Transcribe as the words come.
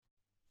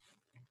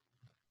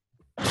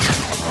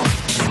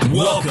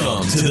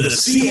Welcome to the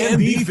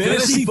CMB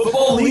Fantasy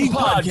Football League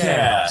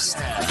podcast.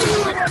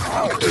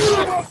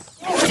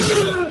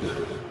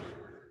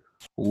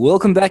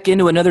 Welcome back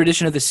into another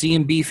edition of the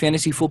CMB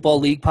Fantasy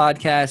Football League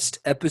podcast,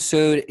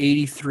 episode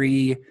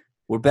 83.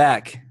 We're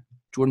back.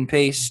 Jordan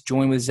Pace,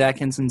 joined with Zach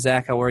Henson.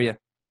 Zach, how are you?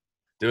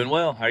 Doing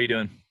well. How are you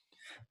doing?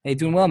 Hey,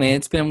 doing well, man.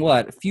 It's been,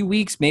 a few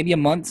weeks, maybe a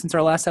month since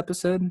our last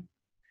episode?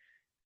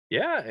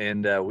 Yeah,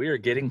 and we are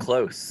getting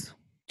close.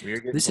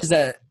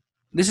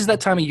 This is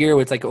that time of year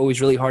where it's like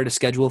always really hard to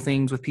schedule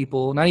things with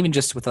people, not even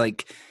just with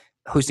like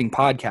hosting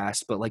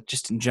podcasts, but like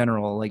just in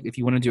general. Like if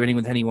you want to do anything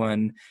with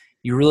anyone,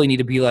 you really need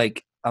to be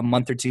like a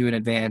month or two in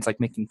advance, like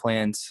making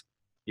plans.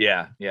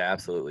 Yeah,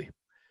 absolutely.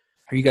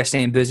 Are you guys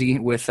staying busy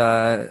with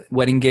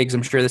wedding gigs,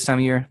 I'm sure, this time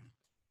of year?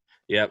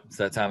 Yep, it's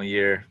that time of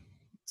year.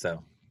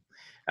 So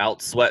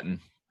out sweating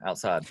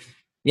outside.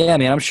 Yeah,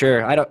 man, I'm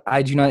sure.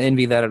 I do not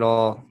envy that at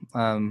all.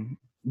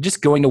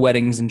 Just going to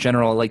weddings in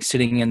general, like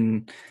sitting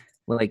in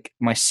like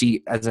my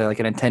seat as an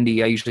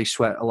attendee, I usually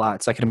sweat a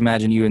lot. So I can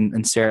imagine you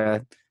and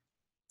Sarah,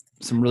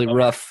 some really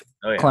rough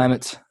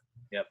climates.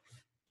 Yep.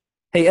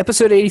 Hey,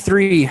 episode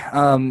 83.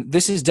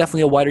 This is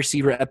definitely a wide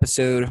receiver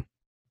episode.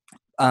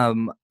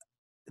 The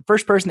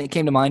first person that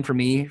came to mind for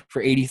me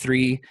for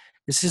 83,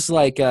 this is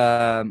like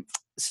the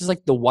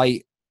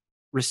white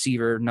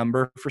receiver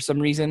number for some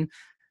reason.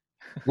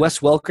 Wes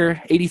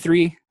Welker,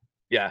 83.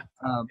 Yeah.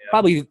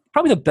 Probably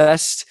the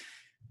best,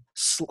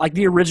 like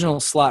the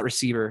original slot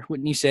receiver,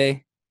 wouldn't you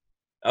say?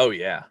 Oh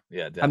yeah,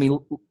 definitely. I mean,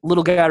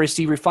 little guy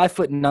receiver,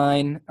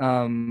 5'9".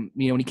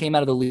 When he came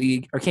into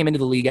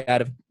the league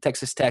out of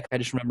Texas Tech, I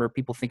just remember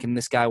people thinking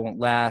this guy won't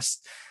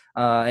last,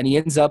 and he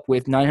ends up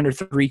with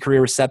 903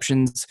 career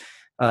receptions,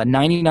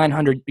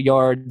 9,900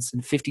 yards,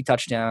 and 50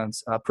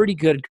 touchdowns. Pretty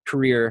good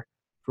career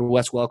for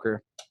Wes Welker.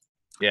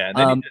 Yeah,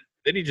 and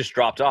then he just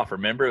dropped off.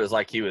 Remember, it was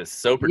like he was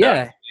so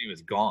productive, and he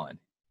was gone.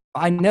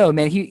 I know,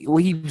 man. He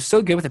was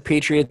so good with the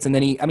Patriots, and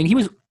then he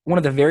was one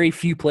of the very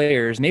few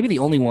players, maybe the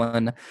only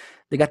one,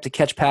 that got to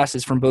catch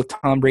passes from both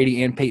Tom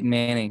Brady and Peyton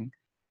Manning.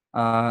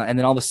 And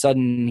then all of a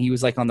sudden, he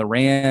was like on the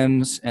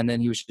Rams, and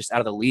then he was just out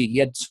of the league. He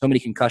had so many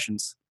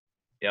concussions.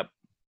 Yep.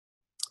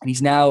 And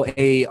he's now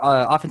a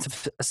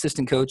offensive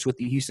assistant coach with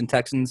the Houston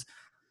Texans,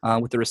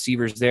 with the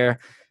receivers there.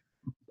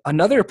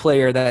 Another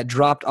player that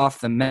dropped off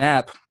the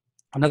map,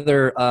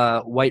 another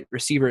white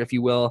receiver, if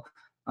you will.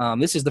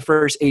 This is the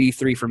first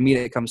 83 for me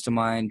that comes to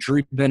mind.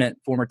 Drew Bennett,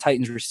 former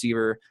Titans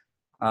receiver.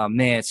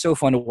 Man, it's so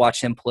fun to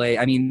watch him play.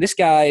 I mean, this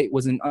guy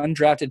was an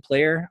undrafted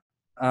player,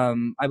 I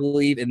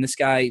believe, and this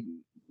guy,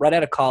 right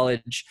out of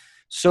college,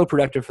 so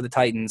productive for the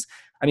Titans.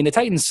 I mean, the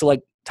Titans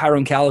select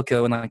Tyrone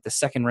Calico in like the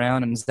second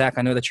round, and Zach,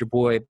 I know that's your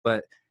boy,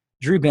 but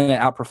Drew Bennett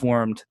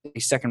outperformed a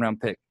second-round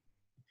pick.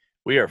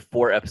 We are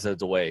 4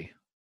 episodes away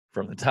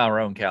from the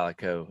Tyrone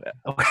Calico.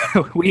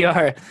 We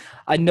are.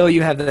 I know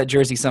you have that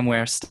jersey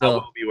somewhere still. I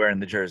will be wearing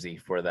the jersey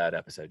for that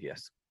episode,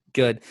 yes.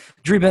 Good.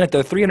 Drew Bennett,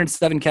 though,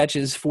 307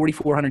 catches,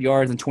 4,400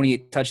 yards, and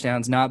 28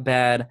 touchdowns. Not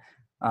bad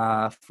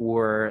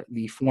for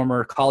the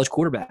former college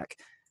quarterback.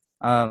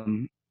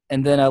 And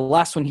then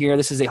last one here,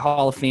 this is a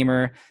Hall of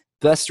Famer,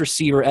 best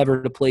receiver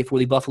ever to play for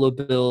the Buffalo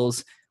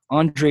Bills,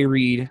 Andre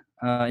Reed.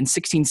 In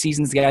 16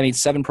 seasons, the guy made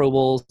 7 Pro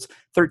Bowls,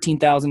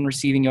 13,000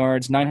 receiving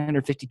yards,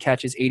 950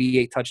 catches,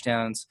 88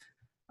 touchdowns.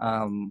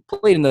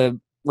 Played in the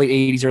late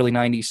 80s, early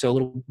 90s, so a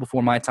little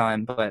before my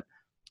time, but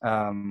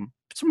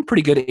some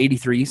pretty good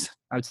 83s,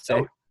 I would say.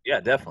 Oh, yeah,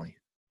 definitely.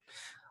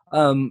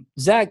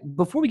 Zach,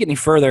 before we get any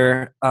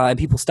further, and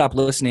people stop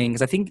listening,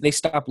 because I think they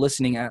stop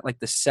listening at like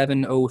the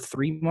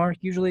 7:03 mark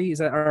usually. Is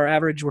that our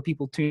average where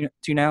people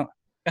tune out?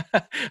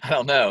 I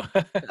don't know.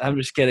 I'm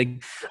just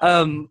kidding.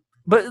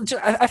 But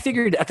I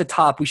figured at the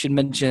top we should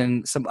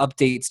mention some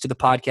updates to the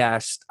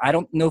podcast. I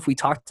don't know if we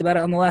talked about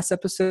it on the last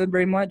episode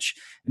very much.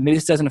 Maybe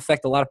this doesn't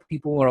affect a lot of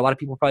people, or a lot of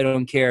people probably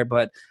don't care,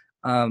 but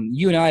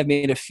you and I have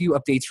made a few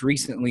updates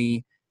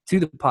recently to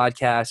the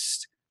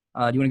podcast.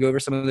 Do you want to go over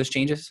some of those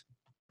changes?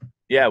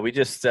 Yeah, we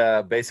just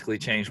basically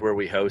changed where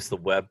we host the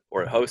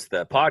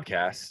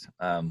podcast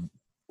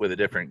with a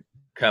different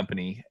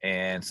company.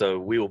 And so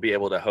we will be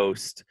able to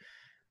host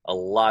a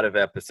lot of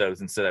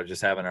episodes instead of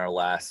just having our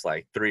last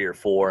like 3 or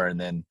 4 and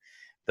then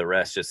the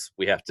rest just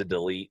we have to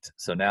delete.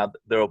 So now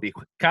there will be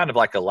kind of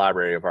like a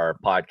library of our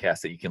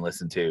podcast that you can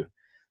listen to.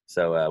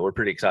 So we're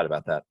pretty excited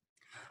about that.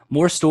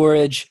 More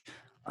storage.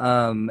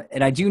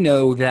 And I do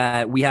know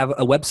that we have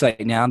a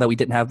website now that we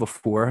didn't have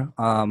before.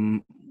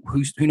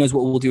 Who knows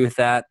what we'll do with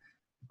that?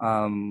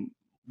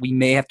 We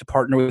may have to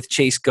partner with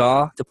Chase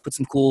Gaw to put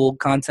some cool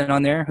content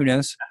on there. Who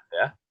knows?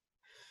 Yeah.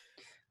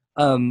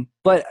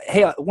 But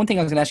hey, one thing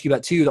I was going to ask you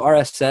about too, the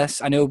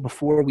RSS. I know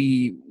before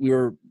we'd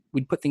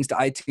put things to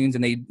iTunes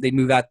and they'd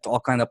move out to all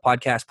kind of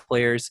podcast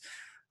players.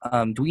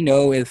 Do we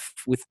know if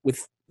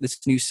with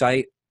this new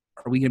site,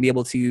 are we going to be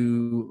able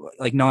to,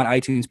 like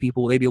non-iTunes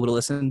people, will they be able to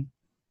listen?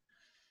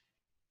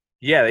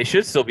 Yeah, they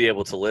should still be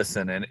able to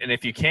listen. And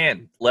if you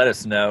can't, let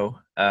us know.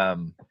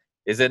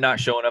 Is it not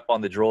showing up on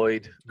the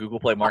Droid Google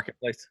Play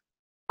Marketplace?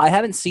 I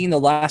haven't seen the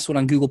last one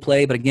on Google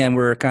Play, but again,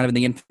 we're kind of in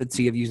the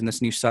infancy of using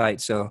this new site,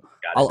 so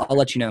I'll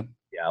let you know.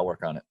 Yeah, I'll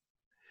work on it.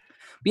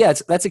 But yeah,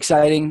 that's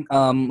exciting.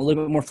 A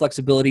little bit more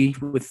flexibility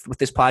with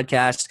this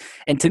podcast,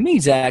 and to me,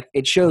 Zach,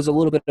 it shows a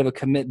little bit of a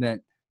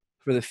commitment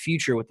for the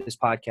future with this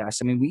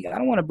podcast. I mean, I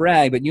don't want to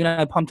brag, but you and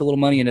I pumped a little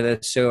money into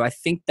this, so I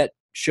think that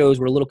shows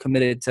we're a little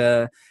committed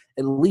to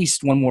at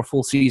least one more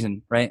full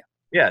season, right?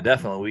 Yeah,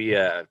 definitely. We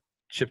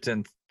chipped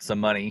in some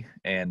money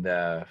and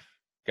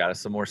got us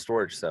some more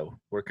storage, so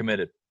we're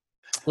committed.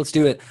 Let's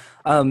do it.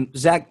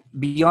 Zach,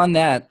 beyond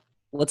that,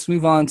 let's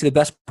move on to the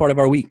best part of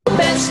our week.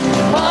 Best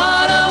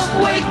part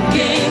of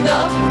waking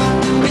up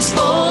is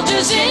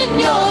Folgers in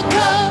your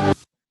cup.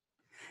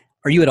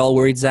 Are you at all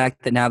worried,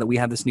 Zach, that now that we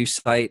have this new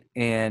site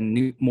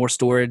and more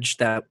storage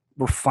that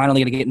we're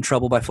finally going to get in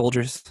trouble by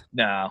Folgers?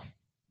 No.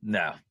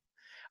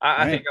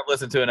 I think I've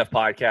listened to enough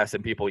podcasts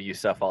and people use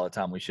stuff all the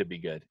time. We should be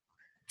good.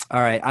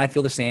 All right. I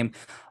feel the same.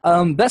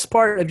 Best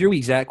part of your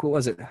week, Zach, what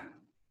was it?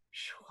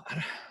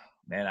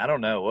 Man, I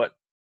don't know. What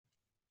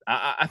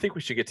I think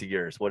we should get to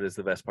yours. What is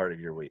the best part of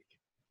your week?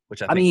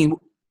 I mean,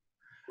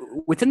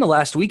 within the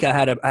last week, I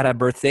had a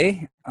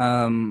birthday.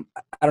 I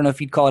don't know if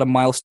you'd call it a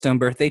milestone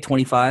birthday,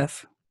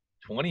 25.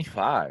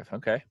 25.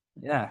 Okay.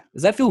 Yeah.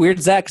 Does that feel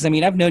weird, Zach? Because, I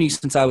mean, I've known you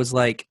since I was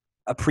like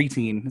a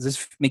preteen. Does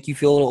this make you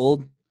feel a little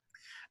old?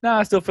 No,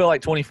 I still feel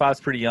like 25 is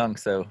pretty young,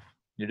 so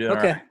you're doing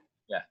okay. All right.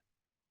 Yeah.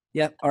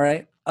 Yep. All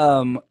right.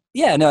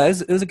 Yeah, no,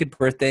 it was a good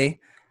birthday.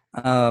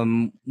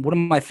 One of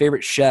my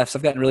favorite chefs,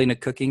 I've gotten really into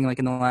cooking like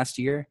in the last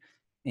year.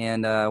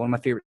 And one of my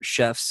favorite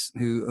chefs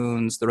who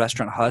owns the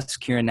restaurant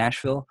Husk here in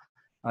Nashville,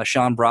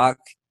 Sean Brock,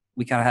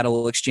 we kind of had a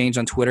little exchange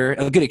on Twitter.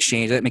 A good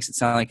exchange. That makes it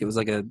sound like it was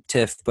like a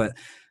tiff, but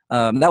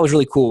that was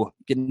really cool.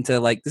 Getting to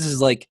this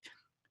is like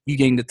you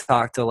getting to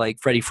talk to like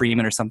Freddie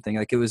Freeman or something.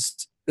 Like it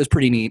was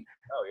pretty neat.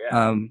 Oh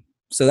yeah.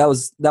 So that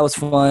was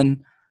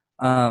fun.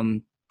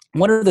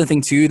 One other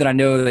thing too that I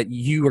know that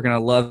you are gonna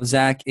love,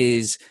 Zach,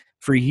 is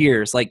for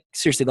years, like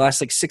seriously, the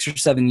last like 6 or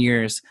 7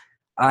 years,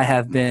 I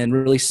have been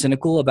really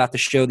cynical about the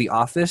show The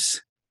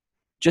Office.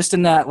 Just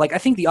in that, like I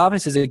think The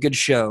Office is a good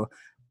show,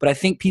 but I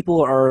think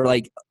people are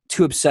like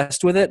too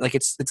obsessed with it. Like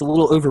it's a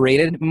little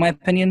overrated in my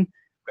opinion.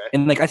 Okay.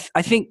 And like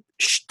I think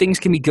things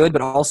can be good,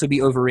 but also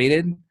be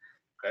overrated.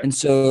 Okay. And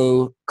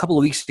so a couple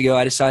of weeks ago,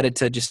 I decided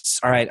to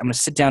all right, I'm going to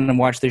sit down and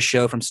watch this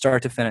show from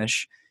start to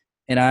finish.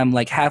 And I'm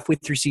like halfway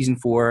through season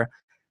 4.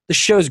 The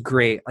show's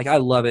great. Like I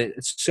love it.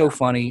 It's so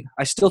funny.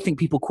 I still think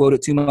people quote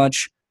it too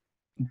much,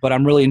 but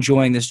I'm really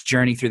enjoying this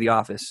journey through The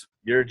Office.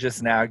 You're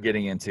just now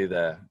getting into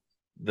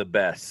the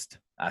best,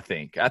 I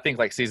think. I think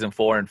like season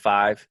 4 and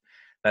 5,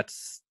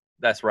 that's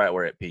right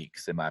where it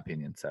peaks in my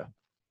opinion. So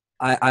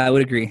I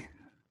would agree.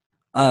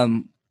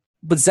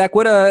 But Zach,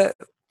 what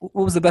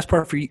was the best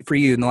part for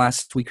you in the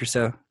last week or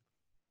so?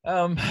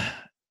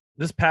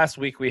 This past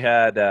week we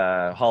had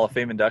Hall of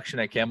Fame induction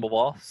at Campbell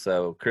Ball.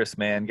 So Chris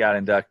Mann got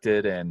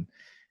inducted and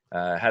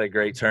had a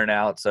great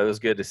turnout. So it was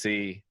good to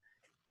see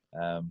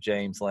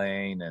James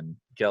Lane and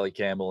Kelly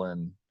Campbell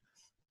and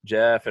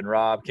Jeff and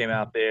Rob came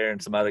out there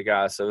and some other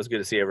guys. So it was good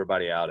to see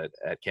everybody out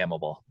at Campbell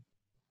Ball.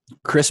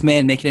 Chris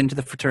Mann making it into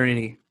the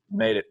fraternity.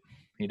 Made it.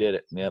 He did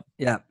it. Yep.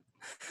 Yeah.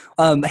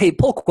 Hey,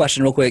 poll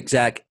question real quick,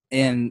 Zach.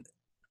 And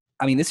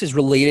I mean, this is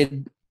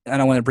related. I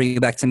don't want to bring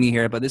it back to me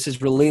here, but this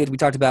is related. We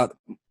talked about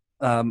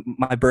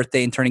my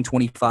birthday and turning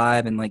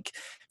 25. And like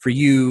for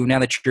you, now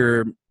that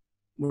you're,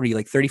 what are you,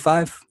 like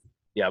 35?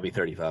 Yeah, I'll be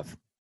 35.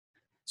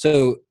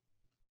 So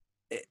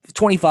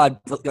 25,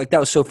 like that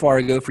was so far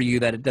ago for you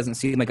that it doesn't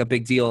seem like a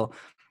big deal.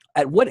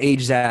 At what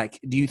age, Zach,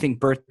 do you think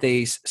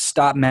birthdays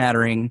stop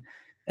mattering?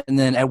 And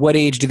then at what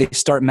age do they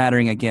start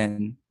mattering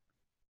again?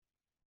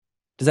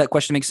 Does that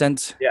question make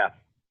sense?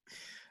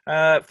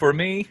 Yeah. For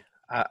me,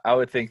 I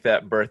would think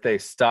that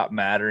birthdays stop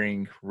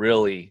mattering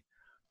really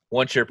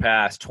once you're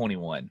past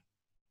 21.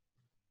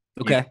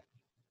 Okay.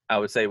 I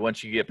would say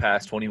once you get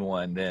past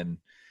 21, then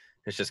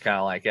it's just kind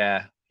of like,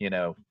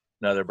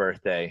 another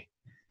birthday.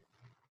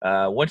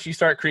 Once you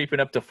start creeping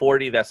up to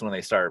 40, that's when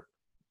they start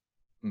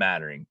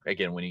mattering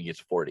again, when you get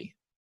to 40.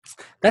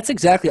 That's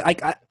exactly,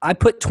 I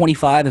put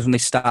 25 as when they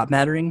stop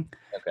mattering.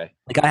 Okay.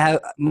 Like I have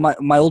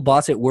my old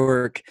boss at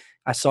work,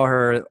 I saw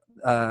her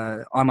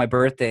on my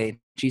birthday.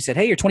 She said,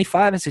 "Hey, you're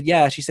 25." I said,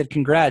 "Yeah." She said,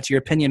 "Congrats, your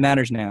opinion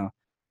matters now."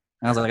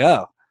 And I was like,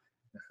 "Oh."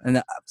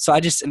 And so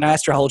I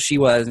asked her how old she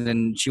was,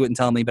 and she wouldn't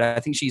tell me, but I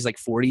think she's like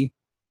 40.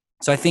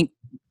 So I think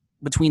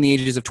between the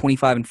ages of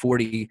 25 and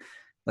 40,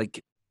 like,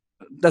 it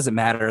doesn't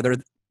matter.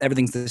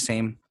 Everything's the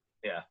same.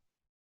 Yeah.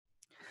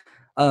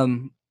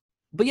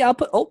 But yeah,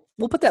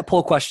 we'll put that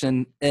poll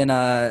question in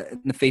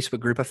the Facebook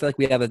group. I feel like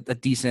we have a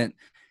decent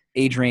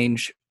age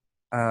range,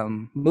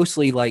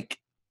 mostly like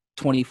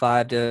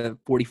 25 to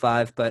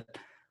 45, but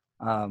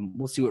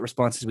we'll see what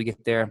responses we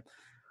get there.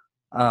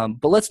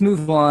 But let's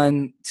move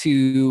on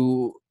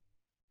to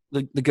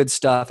the good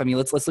stuff. I mean,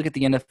 let's look at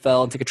the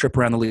NFL and take a trip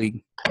around the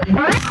league.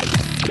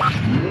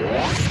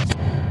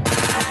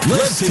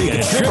 Let's take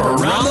a trip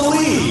around the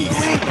league.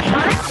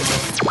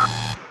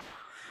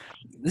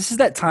 this is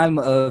that time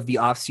of the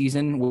off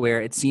season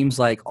where it seems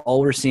like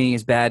all we're seeing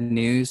is bad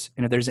news.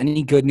 And if there's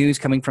any good news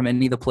coming from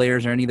any of the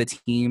players or any of the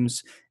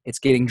teams, it's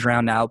getting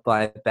drowned out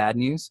by bad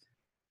news.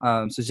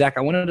 So Zach,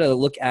 I wanted to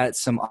look at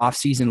some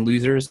off-season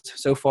losers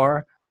so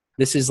far.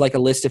 This is like a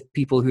list of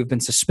people who have been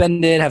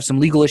suspended, have some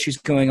legal issues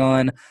going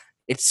on.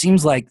 It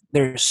seems like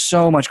there's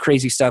so much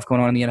crazy stuff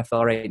going on in the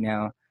NFL right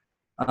now.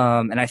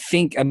 And I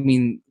think,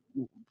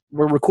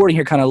 we're recording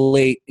here kind of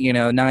late,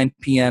 9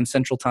 p.m.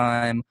 Central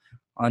Time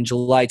on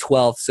July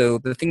 12th. So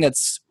the thing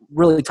that's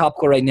really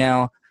topical right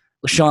now,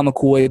 LeSean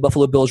McCoy,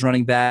 Buffalo Bills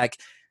running back.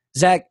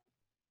 Zach,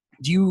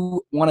 do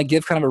you want to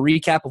give kind of a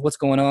recap of what's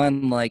going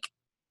on, like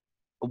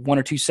a 1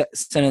 or 2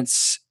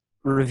 sentence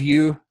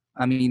review?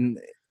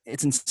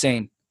 It's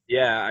insane.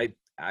 Yeah,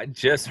 I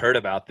just heard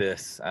about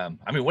this.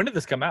 When did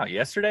this come out?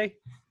 Yesterday?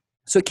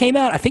 So it came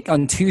out, I think,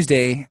 on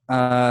Tuesday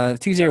or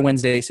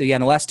Wednesday. So, yeah,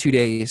 in the last 2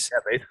 days. Yeah,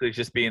 basically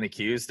just being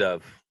accused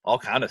of all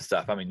kind of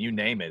stuff. You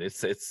name it.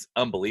 It's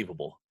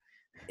unbelievable.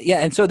 Yeah,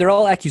 and so they're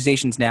all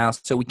accusations now.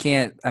 So we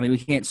can't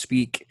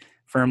speak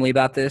firmly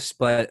about this.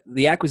 But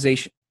the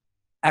accusation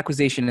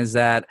is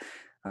that,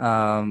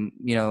 LeSean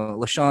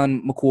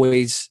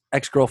McCoy's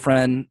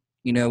ex-girlfriend,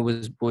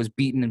 was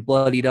beaten and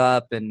bloodied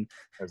up. And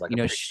there's like a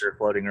picture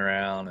floating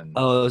around. And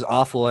it was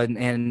awful.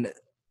 And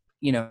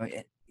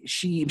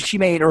she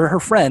made, or her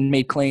friend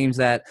made claims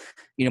that,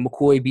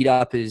 McCoy beat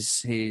up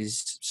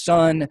his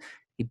son,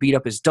 he beat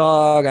up his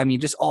dog.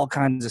 Just all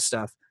kinds of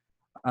stuff.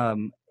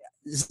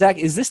 Zach,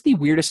 is this the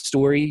weirdest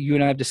story you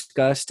and I have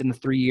discussed in the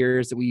 3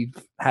 years that we've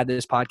had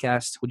this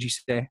podcast, would you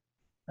say?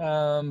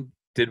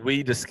 Did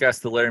we discuss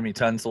the Laramie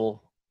Tunsil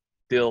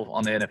deal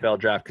on the NFL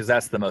draft? Because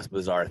that's the most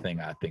bizarre thing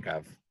I think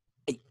I've.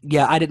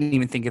 Yeah, I didn't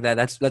even think of that.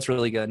 That's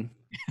really good.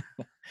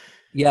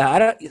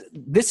 Yeah,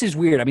 this is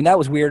weird. That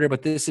was weirder,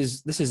 but this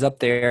is up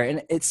there.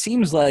 And it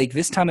seems like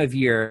this time of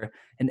year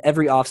and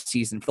every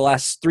offseason for the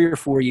last 3 or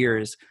 4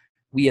 years,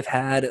 we have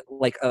had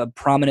like a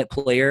prominent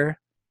player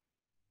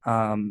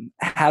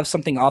have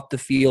something off the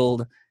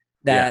field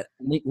that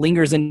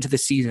lingers into the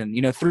season.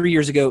 3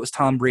 years ago it was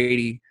Tom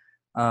Brady.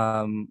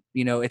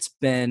 It's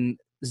been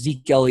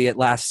Zeke Elliott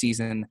last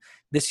season.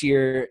 This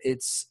year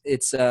it's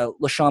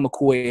LeSean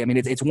McCoy.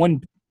 It's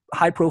one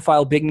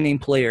high-profile, big-name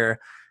player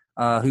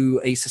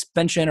who a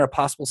suspension or a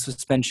possible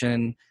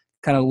suspension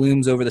kind of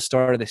looms over the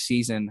start of the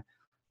season.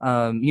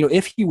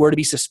 If he were to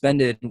be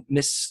suspended,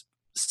 miss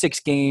 6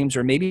 games,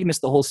 or maybe miss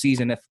the whole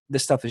season if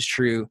this stuff is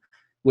true,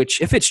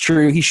 which if it's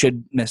true, he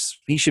should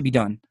be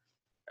done.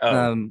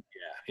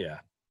 Yeah.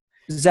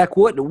 Zach,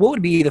 what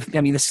would be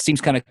this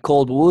seems kind of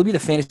cold, but what would be the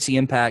fantasy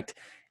impact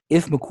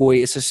if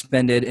McCoy is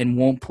suspended and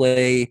won't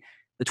play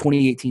the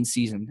 2018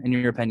 season, in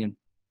your opinion?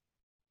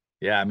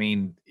 Yeah,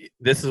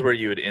 this is where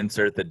you would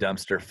insert the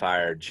dumpster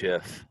fire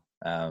GIF.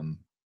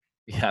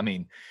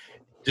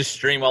 Just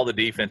stream all the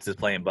defenses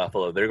playing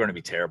Buffalo. They're going to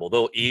be terrible.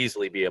 They'll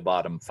easily be a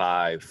bottom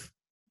 5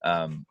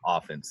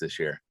 offense this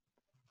year.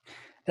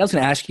 I was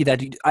going to ask you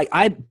that.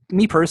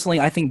 Me personally,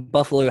 I think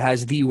Buffalo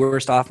has the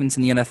worst offense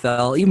in the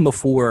NFL, even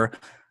before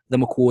the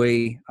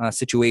McCoy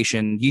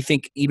situation. Do you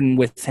think even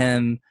with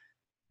him,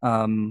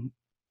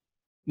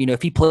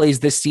 if he plays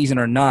this season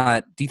or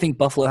not, do you think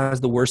Buffalo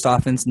has the worst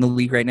offense in the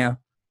league right now?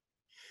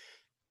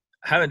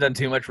 I haven't done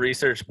too much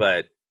research,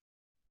 but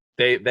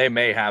they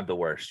may have the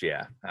worst.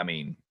 Yeah.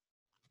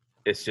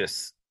 It's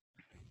just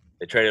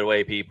they traded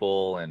away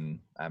people, and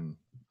I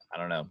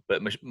don't know.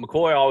 But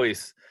McCoy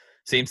always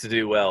seems to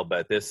do well,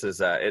 but this is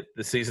the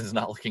season's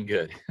not looking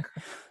good.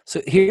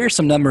 So here are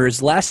some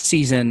numbers. Last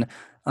season,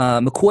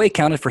 McCoy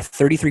accounted for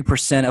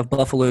 33% of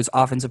Buffalo's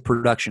offensive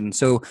production.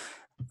 So,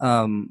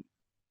 and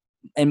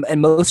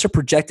most are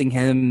projecting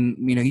him.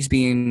 He's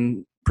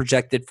being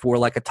projected for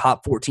like a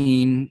top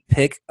 14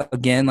 pick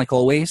again, like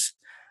always.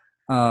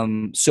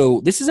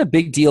 So this is a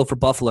big deal for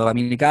Buffalo.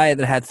 A guy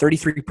that had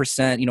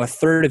 33%, a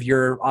third of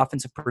your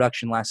offensive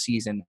production last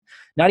season.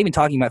 Not even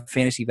talking about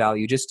fantasy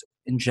value, just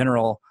in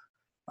general.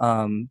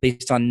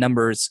 Based on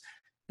numbers,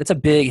 that's a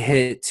big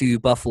hit to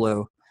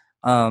Buffalo.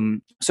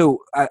 We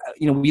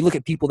look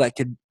at people that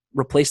could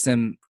replace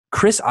them.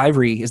 Chris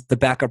Ivory is the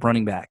backup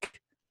running back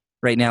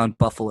right now in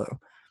Buffalo.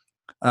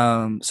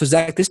 So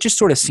Zach, this just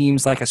sort of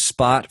seems like a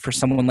spot for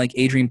someone like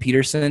Adrian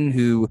Peterson,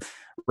 who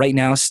right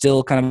now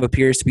still kind of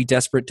appears to be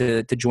desperate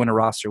to join a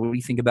roster. What do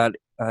you think about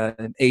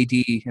AD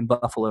in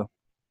Buffalo?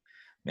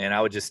 Man,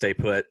 I would just stay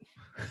put.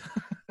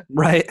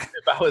 Right.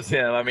 If I was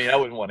him, I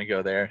wouldn't want to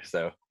go there.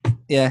 So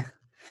yeah.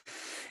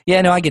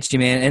 Yeah, no, I get you,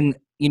 man. And,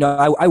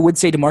 I would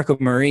say DeMarco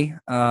Murray,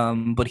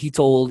 but he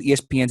told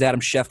ESPN's Adam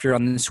Schefter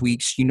on this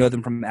week's You Know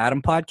Them From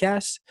Adam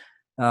podcast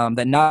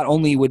that not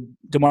only would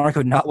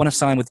DeMarco not want to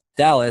sign with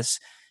Dallas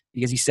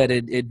because he said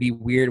it'd be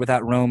weird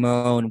without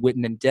Romo and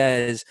Witten and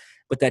Dez,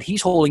 but that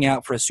he's holding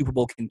out for a Super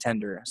Bowl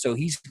contender. So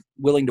he's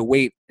willing to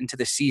wait into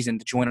the season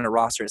to join a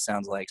roster, it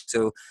sounds like.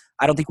 So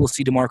I don't think we'll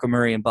see DeMarco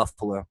Murray in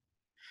Buffalo.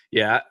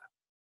 Yeah,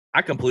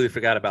 I completely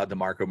forgot about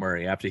DeMarco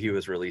Murray after he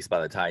was released by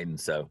the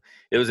Titans. So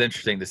it was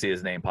interesting to see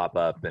his name pop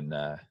up and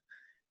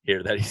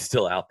hear that he's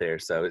still out there.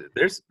 So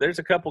there's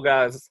a couple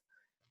guys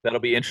that'll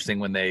be interesting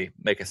when they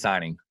make a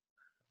signing.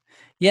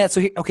 Yeah.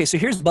 So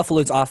here's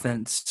Buffalo's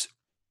offense.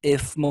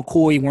 If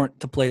McCoy weren't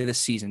to play this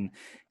season,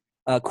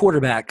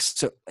 quarterbacks.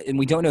 So, and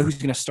we don't know who's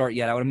going to start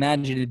yet. I would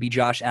imagine it'd be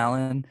Josh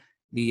Allen,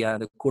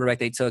 the quarterback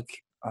they took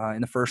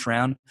in the first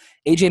round.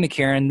 AJ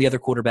McCarron, the other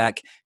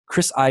quarterback.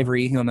 Chris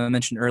Ivory, who I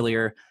mentioned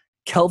earlier.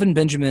 Kelvin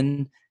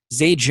Benjamin.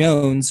 Zay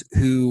Jones,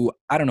 who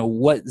I don't know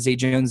what Zay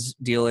Jones'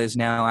 deal is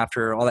now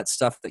after all that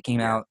stuff that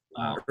came out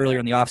earlier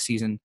in the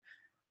offseason.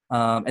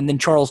 And then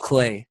Charles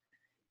Clay.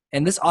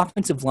 And this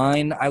offensive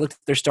line, I looked at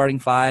their starting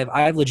five.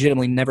 I've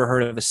legitimately never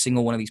heard of a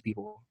single one of these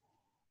people.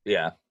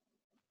 Yeah.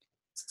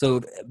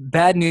 So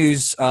bad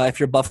news if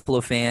you're a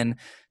Buffalo fan.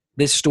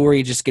 This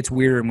story just gets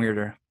weirder and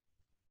weirder.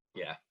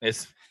 Yeah.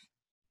 It's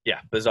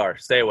bizarre.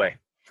 Stay away.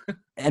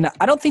 And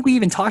I don't think we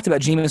even talked about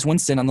Jameis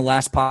Winston on the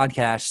last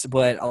podcast,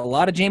 but a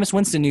lot of Jameis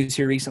Winston news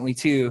here recently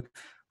too.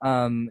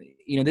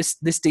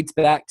 This dates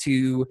back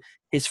to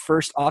his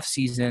first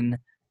offseason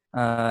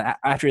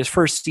after his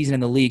first season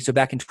in the league. So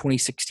back in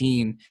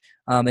 2016,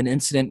 an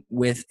incident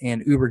with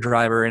an Uber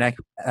driver, and I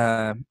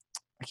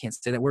can't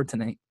say that word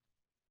tonight.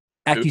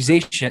 An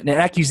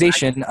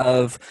accusation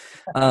of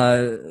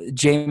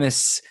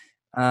Jameis.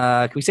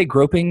 Can we say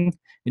groping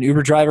an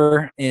Uber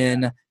driver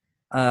in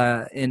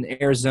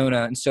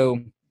Arizona? And so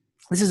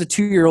this is a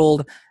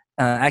 2-year-old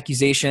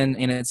accusation,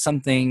 and it's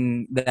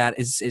something that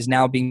is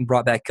now being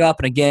brought back up.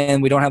 And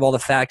again, we don't have all the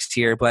facts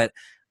here, but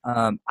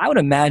I would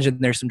imagine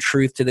there's some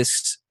truth to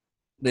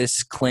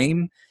this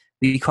claim,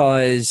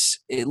 because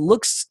it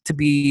looks to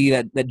be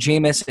that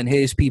Jameis and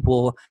his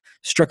people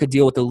struck a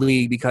deal with the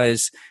league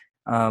because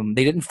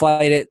they didn't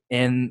fight it,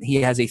 and he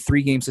has a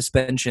 3-game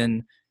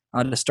suspension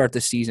to start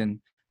the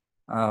season.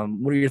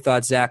 What are your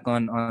thoughts, Zach,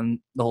 on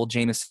the whole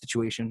Jameis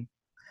situation?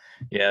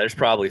 Yeah, there's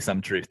probably some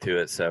truth to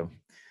it. So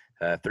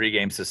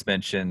 3-game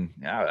suspension,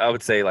 I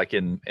would say, like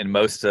in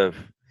most of,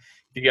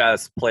 if you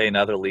guys play in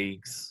other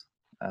leagues,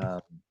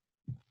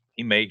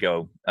 he may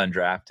go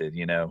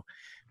undrafted,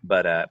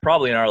 but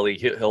probably in our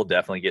league, he'll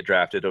definitely get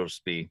drafted. It'll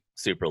just be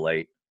super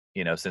late,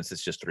 since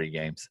it's just 3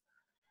 games.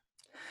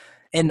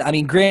 And I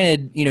mean,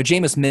 granted,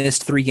 Jameis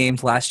missed 3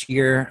 games last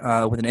year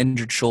with an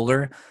injured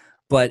shoulder,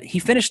 but he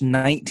finished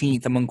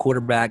 19th among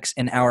quarterbacks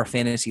in our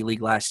fantasy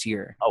league last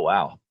year. Oh,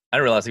 wow. I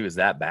didn't realize he was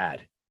that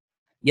bad.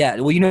 Yeah.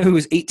 Well, you know who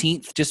was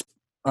 18th just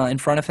in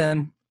front of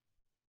him?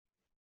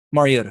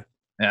 Mariota.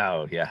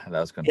 Oh, yeah. That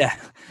was good. Yeah.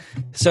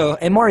 So,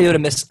 and Mariota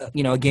missed,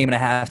 a game and a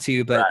half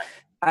too. But, right.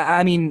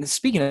 I mean,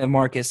 speaking of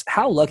Marcus,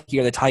 how lucky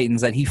are the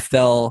Titans that he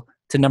fell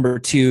to number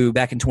 2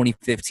 back in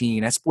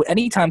 2015?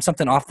 Anytime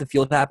something off the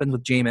field happens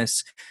with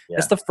Jameis,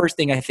 that's the first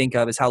thing I think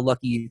of is how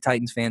lucky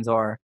Titans fans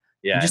are.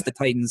 Yeah. And just the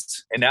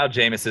Titans. And now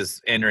Jameis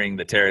is entering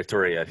the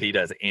territory of he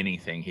does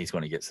anything, he's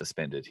going to get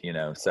suspended,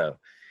 so.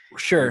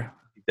 Sure.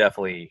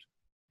 Definitely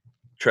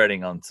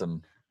treading on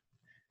some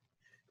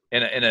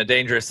in a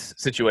dangerous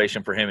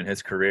situation for him in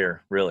his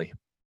career, really.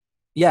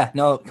 Yeah,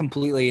 no,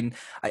 completely. And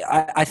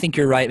I think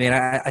you're right, man.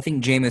 I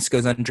think Jameis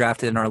goes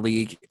undrafted in our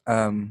league.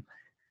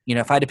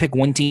 If I had to pick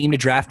one team to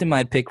draft him,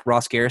 I'd pick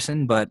Ross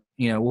Garrison, but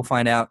we'll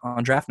find out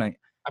on draft night.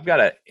 I've got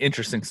an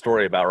interesting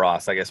story about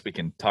Ross. I guess we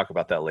can talk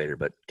about that later,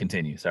 but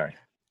continue. Sorry.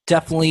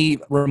 Definitely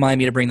remind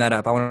me to bring that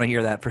up. I want to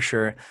hear that for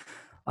sure.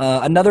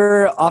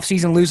 Another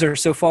offseason loser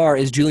so far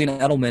is Julian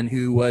Edelman,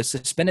 who was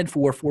suspended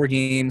for 4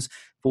 games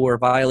for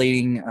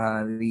violating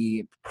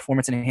the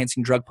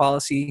performance-enhancing drug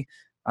policy.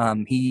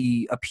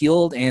 He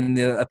appealed, and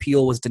the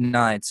appeal was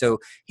denied. So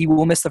he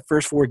will miss the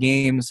first 4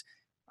 games.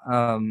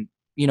 For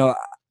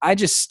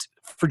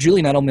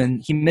Julian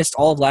Edelman, he missed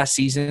all of last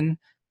season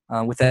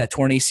with that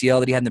torn ACL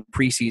that he had in the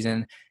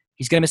preseason.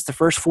 He's going to miss the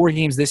first 4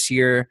 games this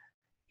year.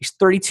 He's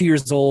 32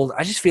 years old.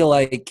 I just feel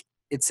like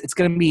it's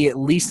going to be at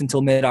least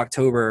until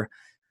mid-October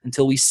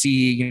until we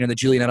see, the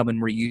Julian Edelman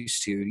we're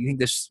used to. Do you think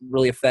this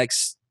really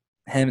affects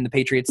him and the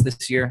Patriots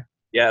this year?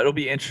 Yeah, it'll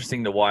be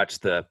interesting to watch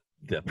the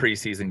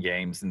preseason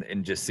games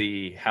and just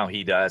see how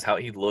he does, how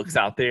he looks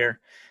out there.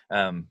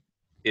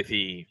 If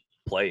he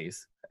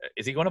plays,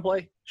 is he going to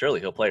play? Surely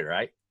he'll play,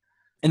 right?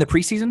 In the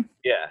preseason?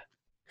 Yeah.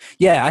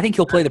 Yeah, I think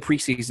he'll play the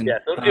preseason. Yeah,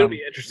 it'll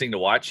be interesting to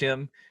watch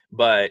him,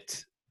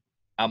 but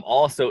I'm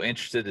also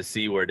interested to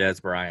see where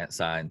Dez Bryant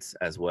signs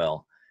as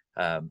well.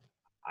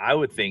 I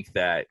would think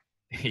that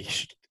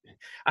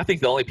I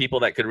think the only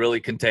people that could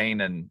really contain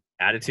an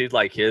attitude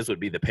like his would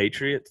be the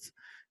Patriots.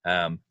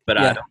 But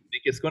I don't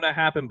think it's going to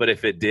happen. But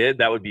if it did,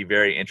 that would be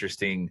very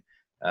interesting.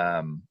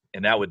 And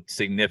that would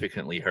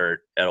significantly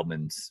hurt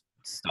Edelman's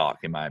stock,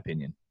 in my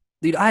opinion.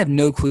 Dude, I have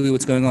no clue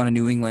what's going on in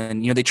New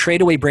England. They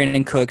trade away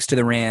Brandon Cooks to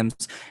the Rams.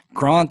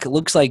 Gronk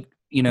looks like,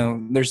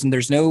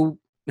 there's no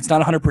 – it's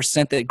not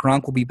 100% that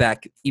Gronk will be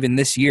back even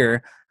this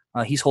year.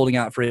 He's holding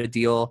out for a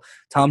deal.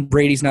 Tom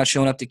Brady's not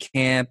showing up to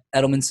camp.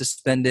 Edelman's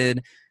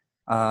suspended.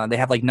 They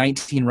have like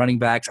 19 running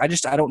backs. I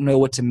don't know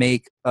what to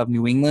make of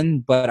New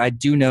England, but I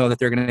do know that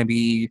they're going to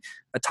be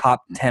a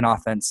top 10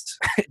 offense.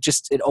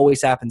 It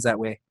always happens that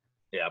way.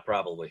 Yeah,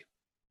 probably.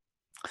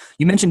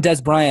 You mentioned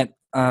Dez Bryant.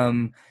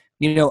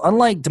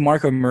 Unlike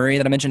DeMarco Murray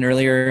that I mentioned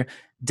earlier,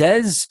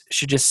 Dez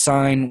should just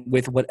sign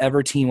with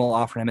whatever team will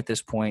offer him at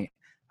this point.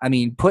 I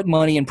mean, put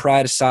money and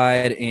pride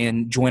aside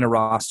and join a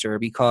roster,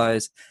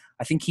 because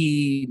I think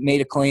he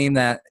made a claim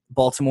that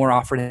Baltimore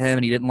offered him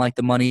and he didn't like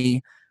the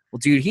money. Well,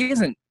 dude, he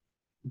hasn't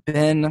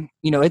been,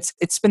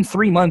 it's been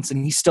 3 months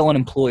and he's still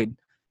unemployed.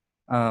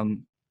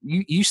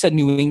 You said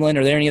New England.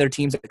 Are there any other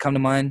teams that come to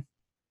mind?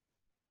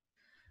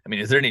 I mean,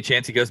 is there any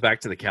chance he goes back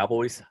to the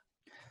Cowboys?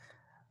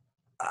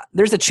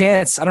 There's a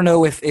chance. I don't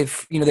know if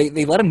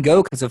they let him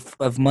go because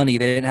of money.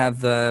 They didn't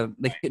have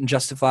they couldn't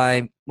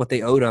justify what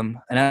they owed him,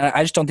 and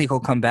I just don't think he'll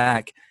come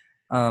back.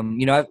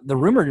 The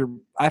rumor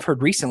I've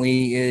heard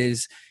recently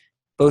is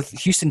both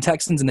Houston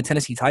Texans and the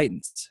Tennessee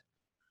Titans.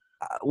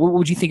 What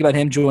would you think about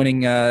him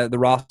joining the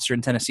roster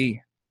in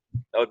Tennessee?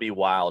 That would be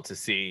wild to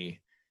see.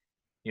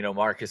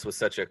 Marcus was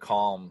such a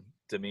calm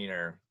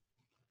demeanor,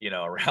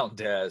 around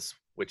Dez,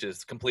 which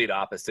is complete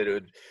opposite.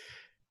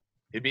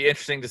 It'd be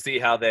interesting to see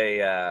how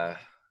they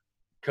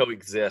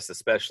coexist,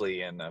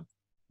 especially in a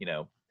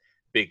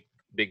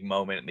big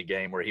moment in the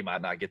game where he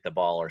might not get the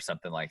ball or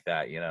something like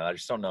that. I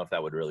just don't know if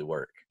that would really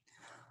work.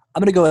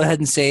 I'm going to go ahead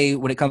and say,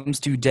 when it comes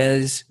to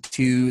Dez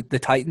to the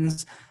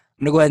Titans,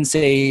 I'm going to go ahead and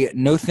say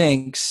no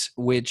thanks,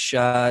 which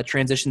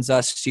transitions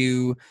us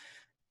to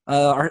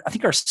I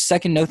think our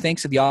second no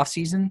thanks of the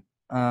offseason.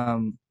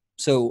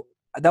 So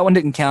that one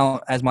didn't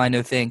count as my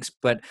no thanks.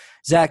 But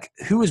Zach,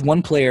 who is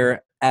one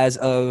player as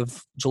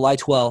of July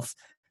 12th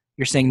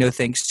you're saying no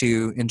thanks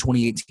to in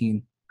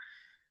 2018?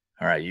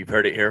 All right, you've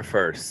heard it here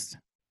first.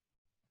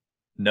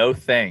 No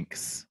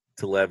thanks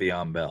to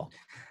Le'Veon Bell.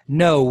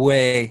 No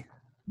way.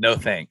 No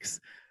thanks.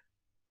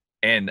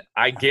 And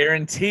I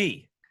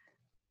guarantee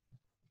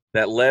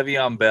that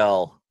Le'Veon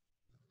Bell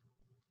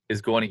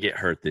is going to get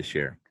hurt this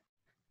year.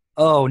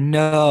 Oh,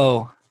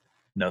 no.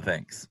 No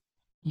thanks.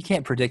 You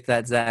can't predict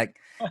that, Zach.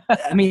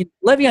 I mean,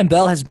 Le'Veon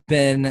Bell has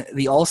been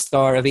the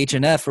all-star of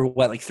HNF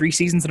for, 3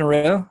 seasons in a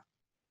row?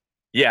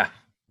 Yeah.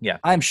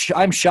 I'm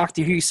shocked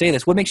to hear you say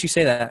this. What makes you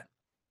say that?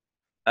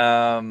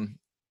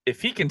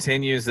 If he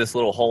continues this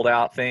little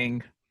holdout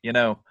thing,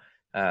 and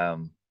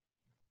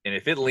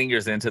if it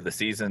lingers into the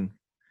season,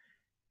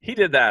 he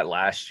did that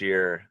last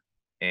year,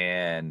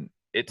 and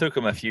it took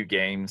him a few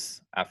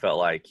games, I felt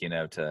like,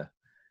 to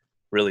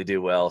really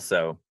do well.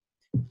 So,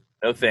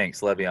 no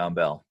thanks, Le'Veon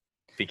Bell,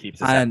 if he keeps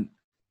his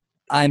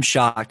I'm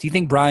shocked. Do you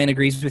think Brian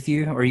agrees with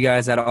you, or are you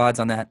guys at odds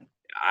on that?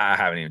 I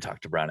haven't even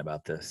talked to Brian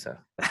about this. So,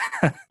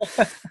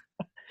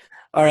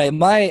 all right,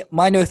 my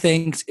no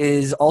thanks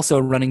is also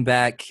running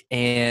back,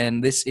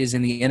 and this is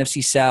in the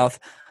NFC South.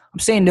 I'm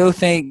saying no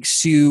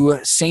thanks to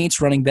Saints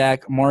running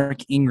back Mark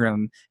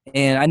Ingram,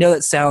 and I know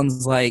that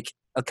sounds like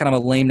a kind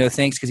of a lame no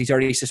thanks because he's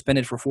already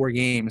suspended for 4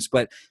 games,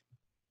 but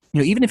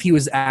even if he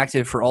was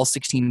active for all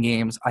 16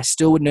 games, I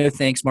still would no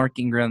thanks Mark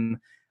Ingram.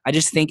 I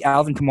just think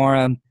Alvin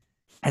Kamara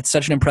had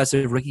such an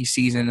impressive rookie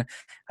season.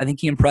 I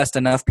think he impressed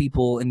enough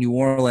people in New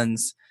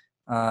Orleans.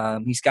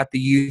 He's got the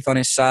youth on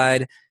his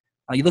side.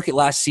 You look at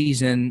last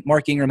season,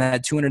 Mark Ingram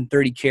had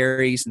 230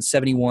 carries and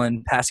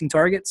 71 passing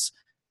targets.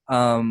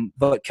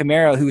 But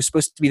Kamara, who was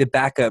supposed to be the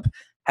backup,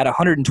 had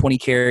 120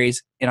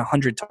 carries and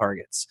 100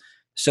 targets.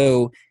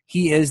 So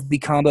he is the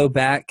combo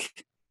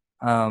back.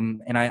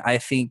 And I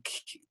think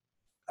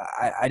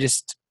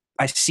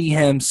I see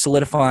him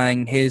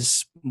solidifying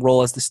his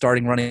role as the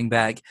starting running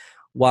back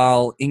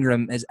while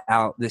Ingram is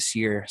out this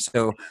year.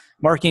 So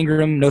Mark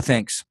Ingram, no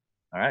thanks.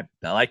 All right.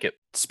 I like it.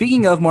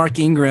 Speaking of Mark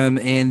Ingram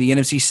in the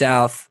NFC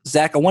South,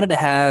 Zach, I wanted to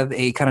have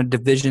a kind of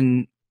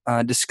division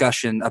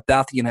discussion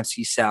about the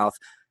NFC South.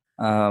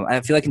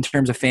 I feel like in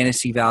terms of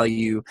fantasy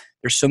value,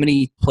 there's so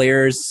many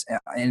players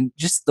and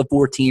just the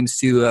 4 teams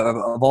too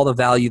of all the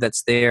value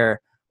that's there.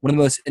 One of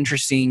the most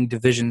interesting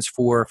divisions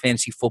for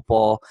fantasy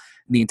football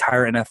in the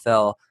entire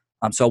NFL.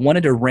 So I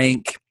wanted to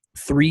rank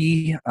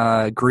 3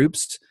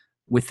 groups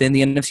within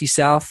the NFC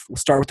South. We'll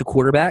start with the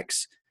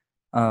quarterbacks.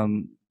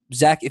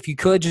 Zach, if you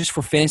could, just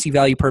for fantasy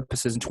value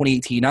purposes in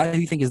 2018, not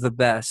who you think is the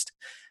best,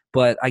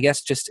 but I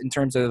guess just in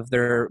terms of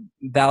their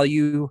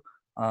value,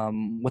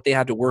 what they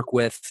have to work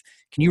with,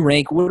 can you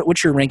rank,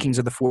 what's your rankings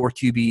of the 4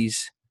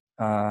 QBs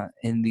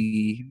in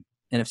the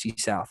NFC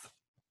South?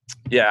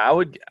 Yeah, I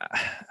would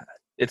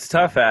 – it's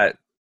tough at,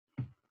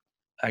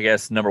 I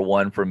guess, number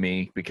 1 for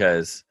me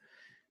because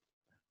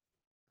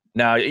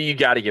now you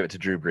got to give it to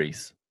Drew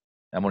Brees.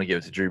 I'm going to give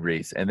it to Drew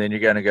Brees. And then you're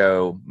going to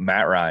go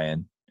Matt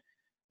Ryan,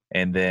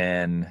 and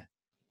then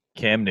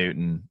Cam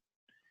Newton,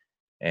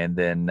 and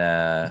then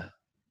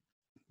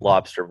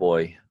Lobster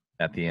Boy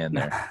at the end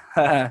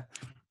there.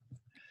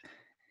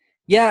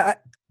 Yeah,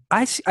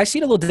 I see it a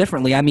little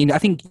differently. I mean, I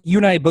think you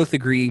and I both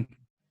agree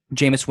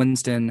Jameis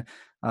Winston,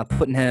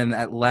 putting him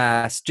at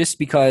last just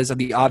because of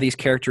the obvious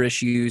character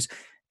issues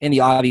and the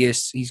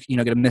obvious he's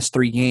going to miss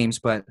 3 games.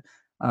 But,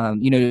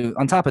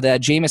 on top of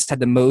that, Jameis had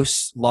the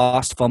most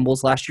lost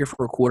fumbles last year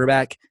for a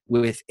quarterback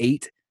with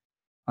 8.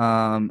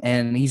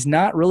 And he's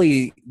not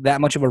really that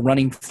much of a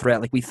running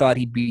threat like we thought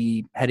he'd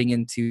be heading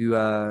into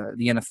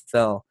the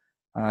NFL.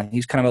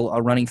 He's kind of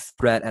a running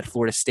threat at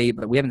Florida State,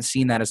 but we haven't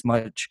seen that as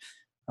much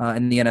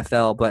in the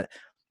NFL. But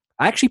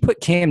I actually put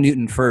Cam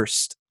Newton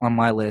first on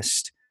my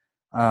list.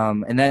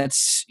 And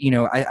that's,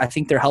 I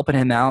think they're helping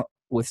him out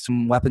with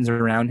some weapons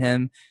around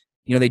him.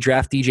 They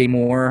draft DJ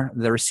Moore,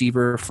 the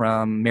receiver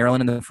from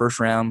Maryland, in the first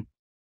round.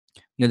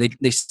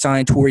 They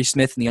signed Torrey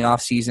Smith in the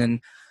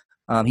offseason.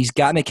 He's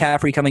got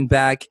McCaffrey coming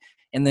back.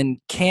 And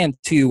then Cam,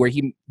 too, where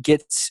he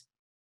gets,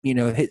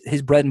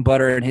 his bread and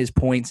butter and his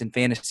points in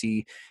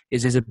fantasy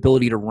is his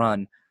ability to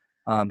run.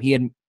 He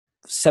had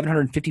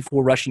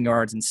 754 rushing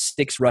yards and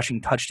 6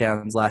 rushing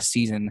touchdowns last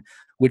season,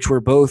 which were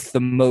both the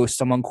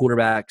most among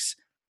quarterbacks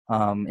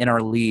in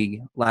our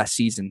league last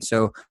season.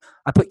 So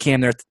I put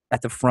Cam there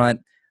at the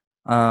front.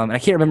 I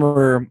can't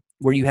remember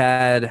where you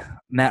had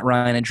Matt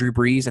Ryan and Drew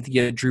Brees. I think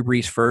you had Drew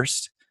Brees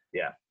first.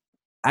 Yeah.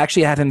 I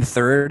actually have him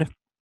third.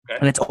 Okay.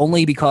 And it's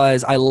only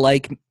because I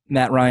like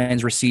Matt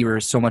Ryan's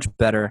receivers so much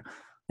better.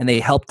 And they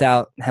helped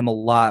out him a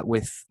lot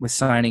with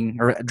signing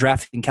or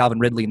drafting Calvin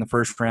Ridley in the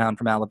first round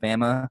from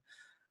Alabama.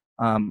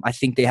 I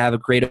think they have a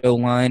great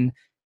O-line,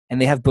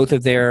 and they have both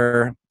of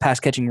their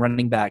pass-catching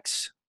running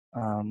backs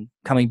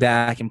coming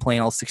back and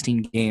playing all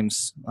 16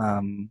 games.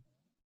 Bearing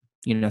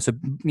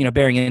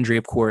injury,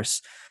 of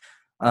course.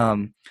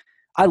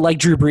 I like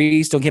Drew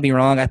Brees. Don't get me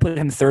wrong. I put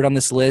him third on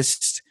this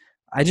list.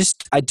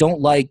 I don't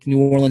like New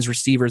Orleans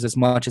receivers as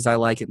much as I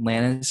like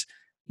Atlanta's.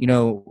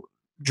 Drew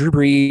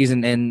Brees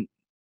and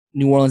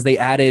New Orleans, they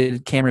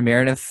added Cameron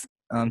Meredith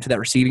to that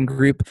receiving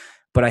group.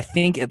 But I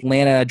think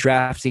Atlanta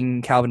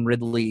drafting Calvin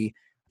Ridley,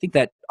 I think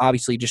that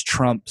obviously just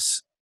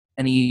trumps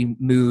any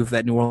move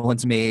that New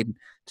Orleans made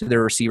to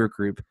their receiver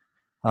group.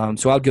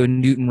 So I'll go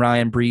Newton,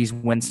 Ryan, Brees,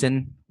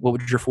 Winston. What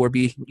would your 4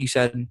 be, you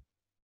said?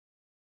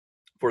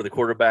 For the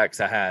quarterbacks,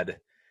 I had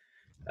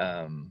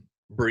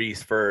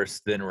Brees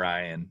first, then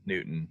Ryan,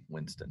 Newton,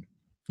 Winston.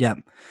 Yeah.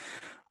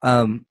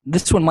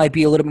 This one might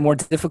be a little bit more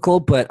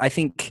difficult, but I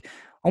think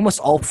almost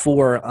all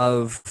 4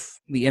 of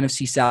the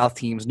NFC South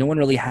teams, no one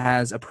really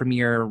has a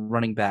premier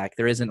running back.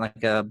 There isn't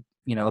like a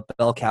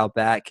bell cow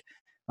back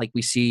like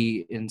we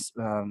see in,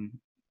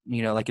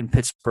 like in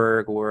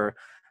Pittsburgh or,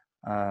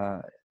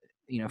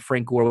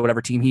 Frank Gore,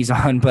 whatever team he's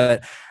on.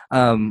 But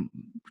can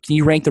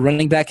you rank the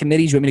running back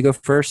committees? You want me to go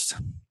first?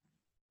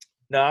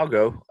 No, I'll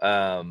go.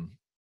 I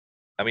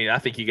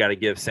think you got to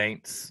give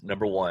Saints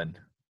number 1.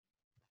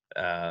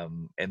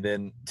 And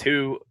then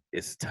 2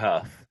 is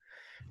tough,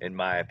 in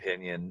my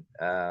opinion.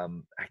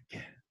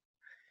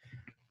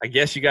 I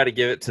guess you got to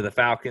give it to the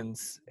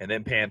Falcons, and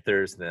then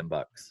Panthers, and then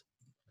Bucks.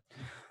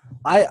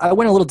 I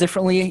went a little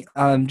differently,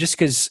 just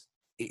because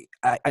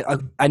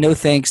I know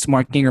thanks to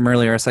Mark Ingram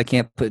earlier, so I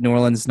can't put New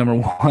Orleans number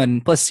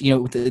 1. Plus,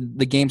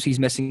 the games he's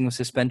missing with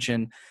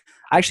suspension.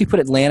 I actually put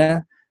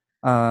Atlanta.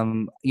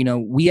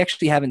 We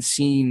actually haven't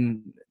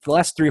seen for the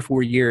last 3 or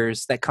 4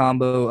 years that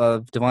combo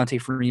of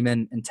Devontae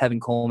Freeman and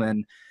Tevin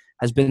Coleman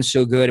has been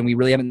so good, and we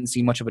really haven't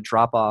seen much of a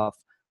drop off.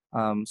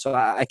 So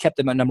I kept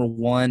them at number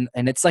 1,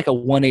 and it's like a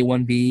 1A,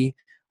 1B,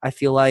 I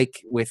feel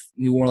like, with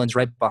New Orleans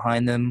right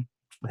behind them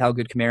with how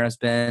good Kamara's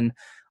been.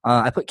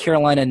 I put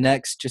Carolina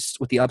next just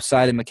with the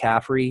upside in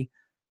McCaffrey.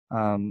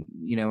 I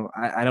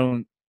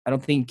don't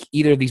think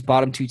either of these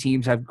bottom 2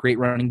 teams have great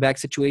running back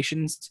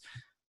situations.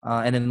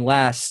 And then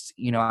last,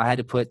 I had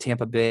to put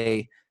Tampa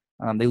Bay.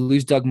 They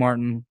lose Doug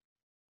Martin.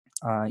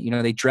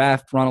 They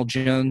draft Ronald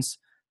Jones,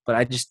 but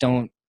I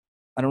don't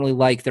really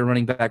like their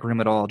running back room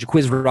at all.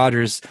 Jacquizz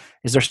Rodgers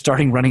is their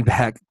starting running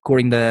back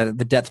according to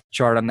the depth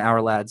chart on Our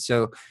Lad.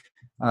 So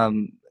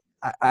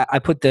I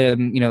put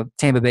them,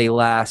 Tampa Bay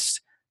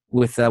last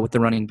with the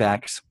running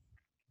backs.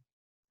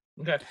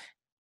 Okay.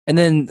 And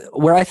then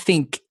where I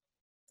think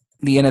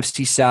the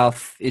NFC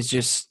South is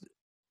just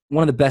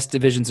one of the best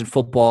divisions in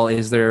football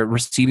is their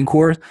receiving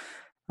core.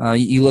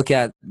 You look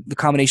at the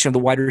combination of the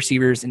wide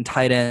receivers and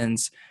tight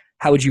ends.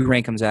 How would you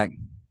rank them, Zach?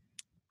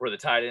 For the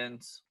tight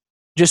ends?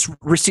 Just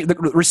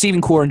the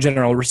receiving core in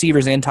general,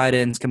 receivers and tight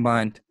ends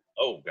combined.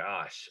 Oh,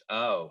 gosh.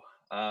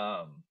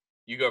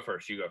 You go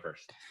first.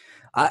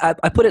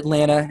 I put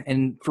Atlanta,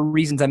 and for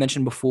reasons I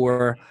mentioned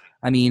before,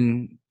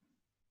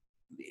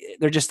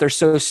 they're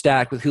so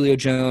stacked with Julio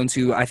Jones,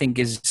 who I think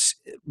is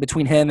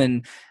between him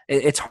and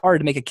it's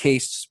hard to make a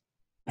case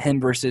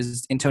him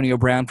versus Antonio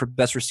Brown for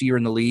best receiver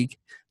in the league.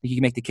 I think you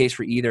can make the case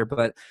for either,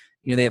 but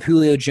they have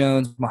Julio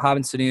Jones,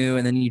 Mohamed Sanu,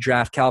 and then you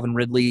draft Calvin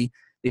Ridley.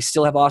 They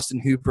still have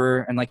Austin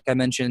Hooper, and like I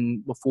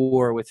mentioned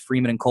before with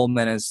Freeman and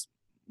Coleman as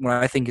what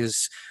I think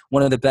is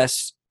one of the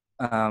best,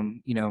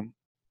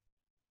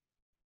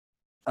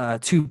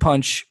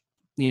 2-punch,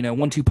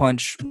 1-2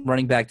 punch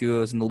running back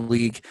duos in the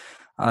league.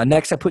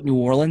 Next, I put New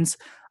Orleans.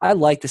 I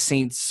like the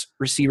Saints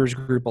receivers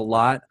group a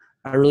lot.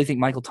 I really think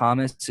Michael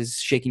Thomas is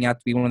shaking out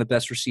to be one of the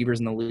best receivers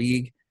in the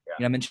league.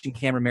 Yeah. I mentioned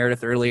Cameron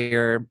Meredith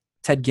earlier.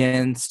 Ted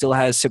Ginn still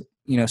has,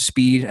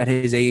 speed at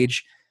his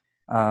age.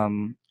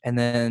 And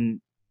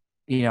then,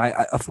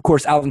 of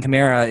course, Alvin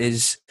Kamara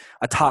is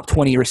a top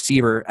 20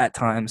 receiver at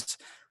times.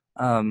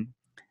 And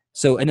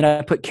then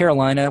I put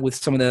Carolina with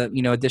some of the,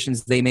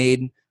 additions they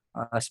made,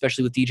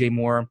 especially with DJ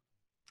Moore.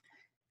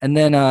 And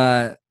then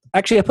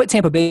actually I put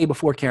Tampa Bay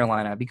before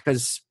Carolina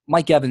because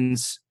Mike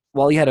Evans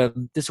while he had a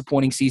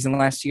disappointing season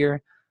last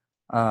year,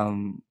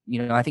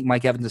 I think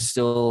Mike Evans is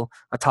still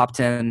a top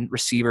 10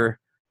 receiver.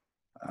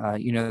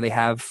 They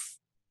have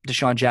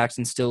Deshaun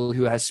Jackson still,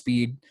 who has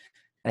speed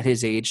at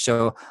his age.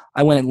 So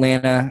I went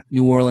Atlanta,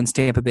 New Orleans,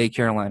 Tampa Bay,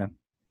 Carolina.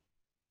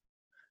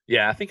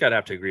 Yeah, I think I'd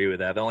have to agree with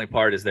that. The only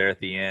part is there at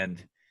the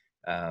end.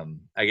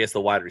 I guess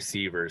the wide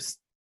receivers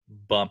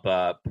bump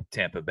up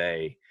Tampa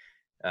Bay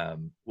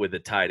with the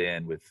tight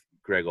end with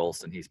Greg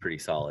Olsen. He's pretty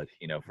solid,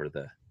 for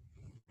the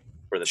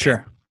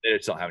sure. They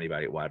just don't have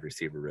anybody at wide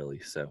receiver really.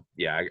 So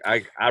yeah,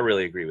 I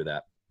really agree with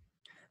that.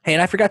 Hey,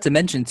 and I forgot to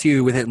mention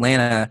too, with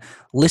Atlanta,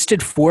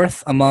 listed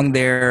fourth among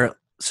their,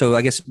 so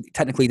I guess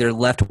technically their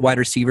left wide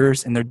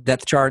receivers in their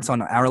depth charts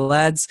on our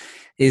lads,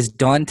 is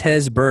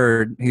Dontez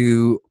Bird,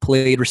 who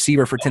played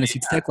receiver for Tennessee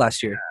Tech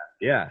last year.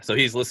 Yeah, so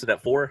he's listed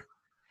at 4?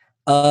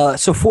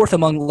 So fourth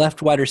among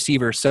left wide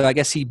receivers. So I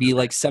guess he'd be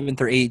like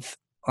 7th or 8th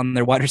on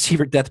their wide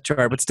receiver depth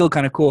chart, but still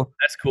kind of cool.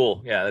 That's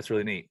cool. Yeah, that's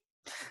really neat.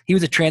 He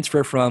was a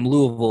transfer from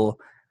Louisville,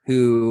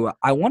 who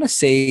I want to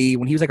say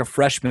when he was like a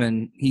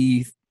freshman,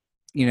 he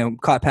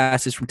caught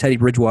passes from Teddy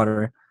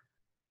Bridgewater,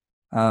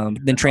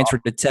 then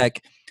transferred to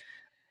Tech.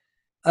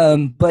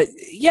 But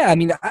yeah, I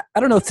mean, I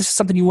don't know if this is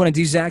something you want to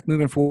do, Zach,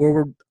 moving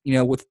forward,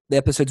 with the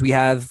episodes we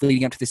have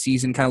leading up to the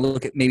season, kind of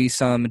look at maybe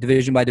some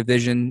division by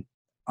division,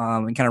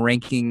 and kind of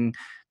ranking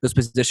those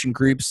position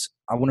groups.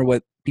 I wonder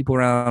what people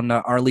around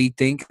our league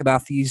think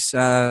about these,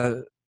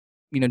 division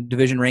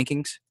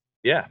rankings.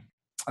 Yeah.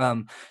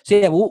 So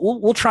yeah,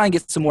 we'll try and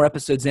get some more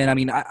episodes in. I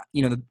mean,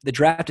 the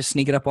draft is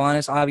sneaking up on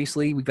us.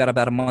 Obviously, we've got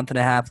about a month and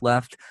a half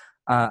left.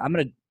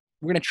 We're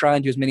gonna try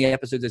and do as many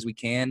episodes as we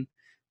can.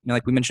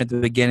 Like we mentioned at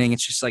the beginning,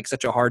 it's just like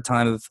such a hard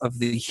time of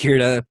the year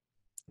to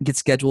get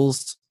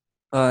schedules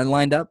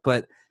lined up.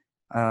 But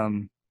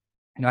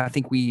I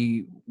think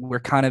we're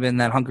kind of in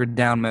that hunkered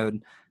down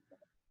mode.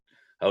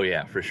 Oh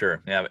yeah, for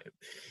sure. Yeah,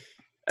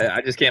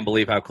 I just can't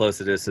believe how close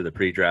it is to the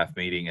pre-draft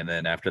meeting, and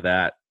then after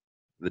that,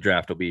 the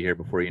draft will be here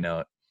before you know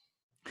it.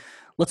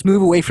 Let's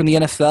move away from the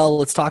NFL.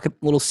 Let's talk a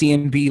little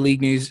CMB league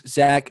news.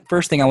 Zach,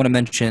 first thing I want to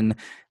mention,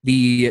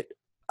 I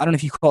don't know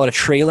if you call it a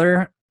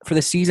trailer for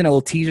the season, a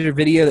little teaser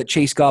video that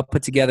Chase Gobb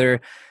put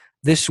together.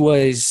 This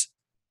was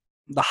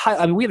we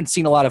haven't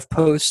seen a lot of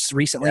posts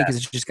recently because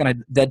it's just kind of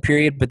dead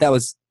period, but that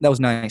was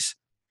nice.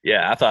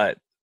 Yeah, I thought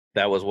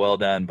that was well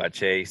done by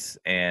Chase,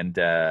 and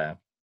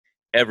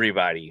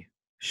everybody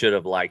should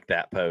have liked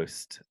that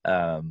post.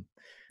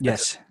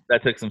 Yes.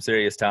 That took some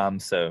serious time,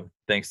 so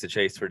thanks to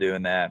Chase for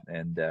doing that,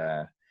 and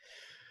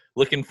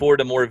looking forward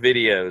to more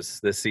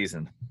videos this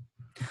season.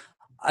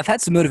 I've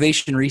had some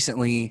motivation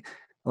recently,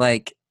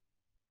 like,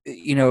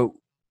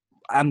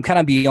 I'm kind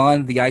of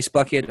beyond the ice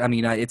bucket. I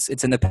mean, it's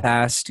in the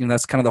past.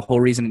 That's kind of the whole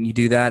reason you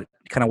do that,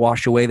 kind of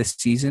wash away the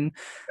season.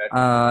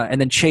 Okay.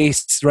 And then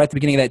Chase, right at the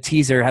beginning of that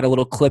teaser, had a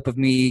little clip of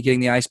me getting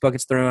the ice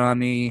buckets thrown on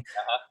me.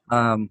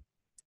 When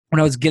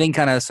I was getting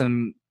kind of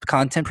some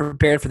content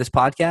prepared for this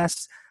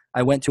podcast,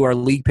 I went to our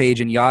league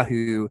page in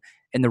Yahoo,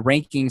 and the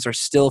rankings are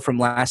still from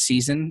last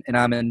season, and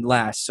I'm in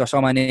last. So I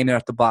saw my name there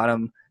at the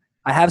bottom.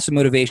 I have some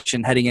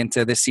motivation heading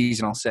into this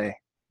season, I'll say.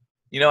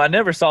 I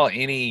never saw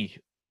any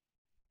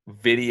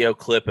video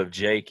clip of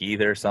Jake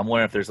either, so I'm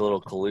wondering if there's a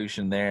little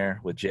collusion there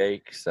with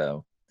Jake.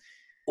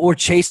 Or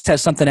Chase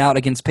has something out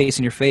against Pace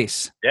in your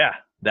face. Yeah,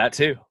 that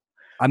too.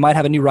 I might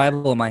have a new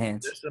rival in my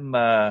hands. There's some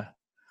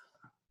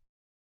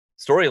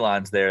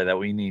storylines there that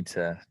we need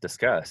to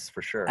discuss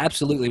for sure.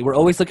 Absolutely. We're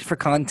always looking for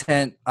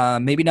content,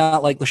 maybe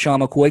not like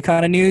LaShawn McCoy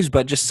kind of news,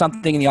 but just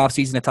something in the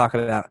offseason to talk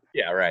about.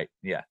 Yeah, right.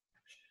 Yeah.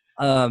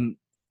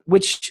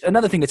 Which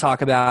another thing to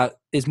talk about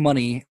is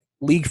money,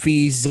 league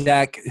fees.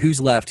 Zach,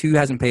 who's left? Who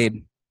hasn't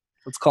paid?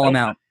 Let's call them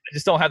out. I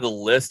just don't have the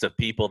list of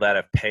people that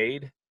have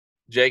paid.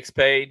 Jake's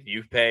paid.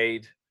 You've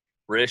paid.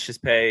 Rish has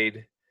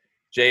paid.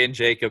 Jay and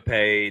Jacob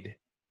paid.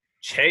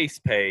 Chase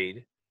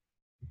paid.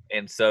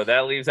 And so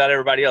that leaves out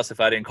everybody else. If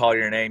I didn't call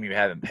your name, you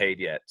haven't paid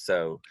yet.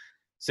 So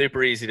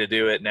super easy to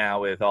do it now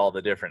with all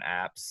the different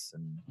apps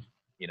and,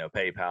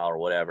 PayPal or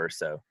whatever.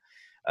 So,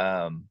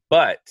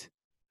 but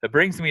it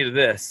brings me to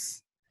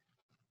this.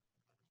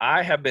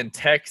 I have been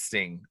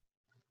texting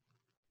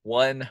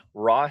one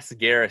Ross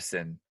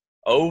Garrison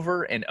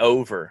over and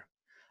over.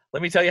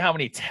 Let me tell you how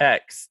many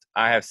texts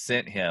I have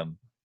sent him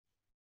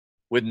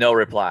with no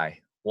reply.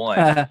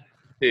 1,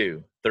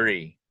 2,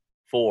 3,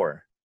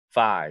 4,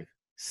 5,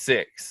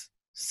 6,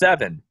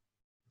 7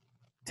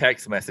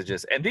 text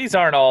messages. And these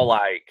aren't all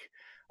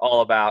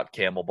about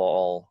Camel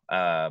Ball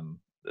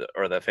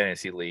or the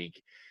fantasy league.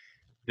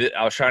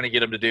 I was trying to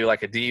get him to do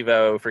like a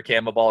Devo for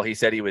Camel Ball. He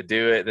said he would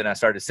do it. Then I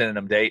started sending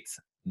him dates.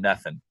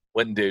 Nothing.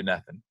 Wouldn't do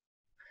nothing.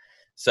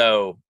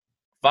 So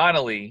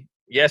finally,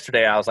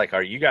 yesterday I was like,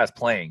 are you guys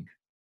playing?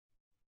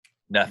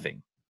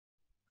 Nothing.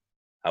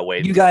 I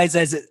waited. You guys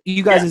as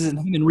in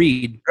him and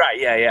Reed. Right,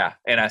 yeah.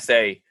 And I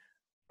say,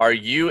 are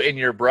you and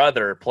your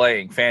brother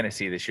playing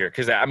fantasy this year?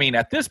 Because, I mean,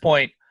 at this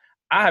point,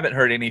 I haven't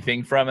heard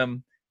anything from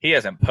him. He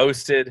hasn't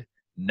posted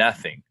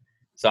nothing.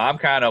 So I'm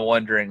kind of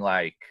wondering,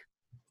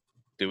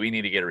 do we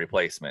need to get a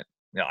replacement?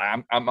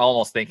 I'm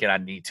almost thinking I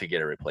need to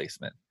get a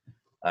replacement.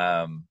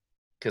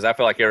 Because I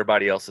feel like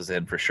everybody else is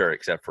in for sure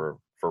except for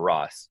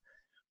Ross.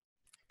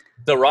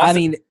 So Ross, I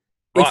mean,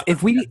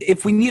 if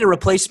we need a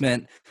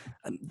replacement,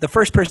 the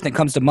first person that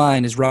comes to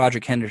mind is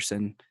Roderick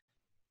Henderson.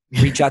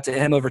 Reach out to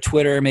him over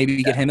Twitter,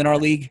 maybe get him in our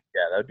league.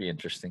 yeah, that'd be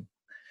interesting.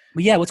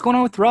 But yeah, what's going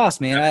on with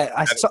Ross, man?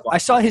 I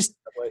saw his.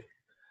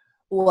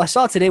 Well, I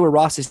saw today where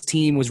Ross's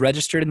team was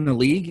registered in the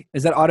league.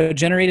 Is that auto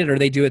generated, or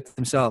they do it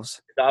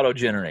themselves? It's auto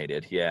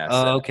generated. Yeah.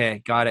 Oh,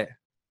 okay, got it.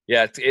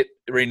 Yeah, it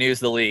renews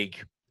the league.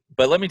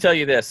 But let me tell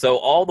you this. So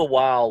all the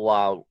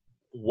while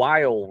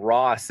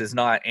Ross is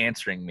not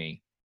answering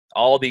me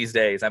all these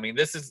days. I mean,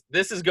 this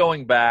is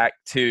going back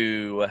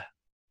to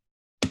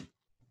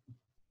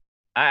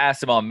I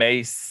asked him on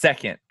May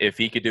 2nd if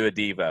he could do a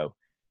Devo,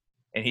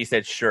 and he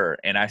said sure.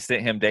 And I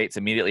sent him dates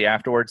immediately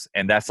afterwards,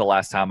 and that's the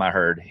last time I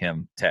heard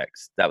him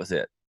text. That was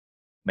it.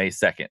 May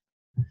 2nd.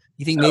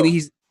 You think maybe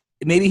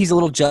he's a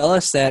little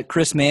jealous that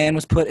Chris Mann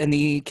was put in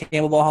the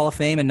Campbell Hall of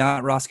Fame and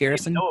not Ross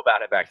Garrison? He didn't know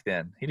about it back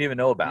then. He didn't even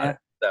know about it.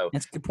 So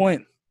that's a good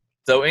point.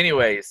 So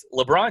anyways,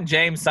 LeBron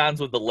James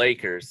signs with the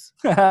Lakers.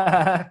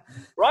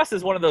 Ross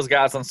is one of those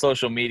guys on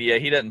social media.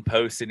 He doesn't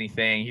post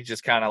anything. He's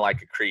just kind of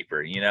like a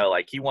creeper,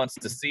 like he wants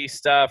to see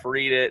stuff,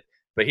 read it,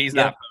 but he's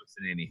not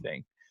posting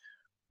anything.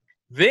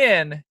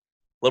 Then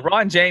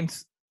LeBron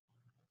James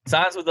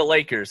signs with the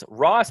Lakers.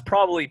 Ross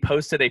probably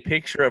posted a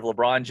picture of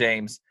LeBron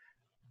James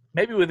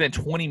maybe within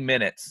 20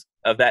 minutes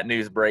of that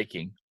news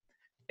breaking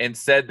and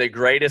said the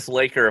greatest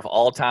Laker of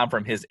all time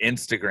from his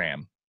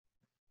Instagram.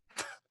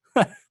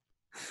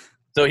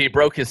 So he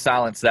broke his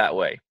silence that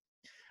way.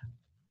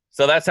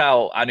 So that's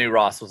how I knew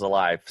Ross was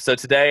alive. So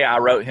today I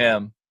wrote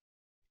him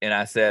and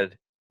I said,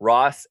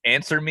 Ross,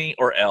 answer me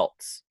or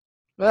else.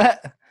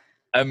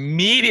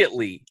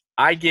 Immediately,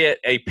 I get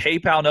a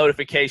PayPal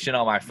notification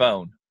on my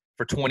phone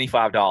for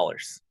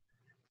 $25.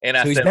 And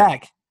I so he's said,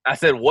 back. I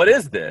said, what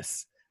is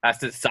this? I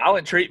said,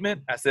 silent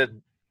treatment. I said,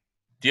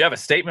 do you have a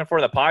statement for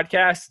the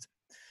podcast?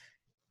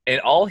 And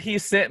all he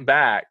sent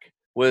back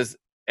was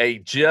a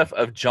GIF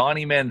of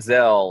Johnny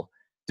Manziel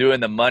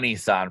doing the money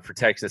sign for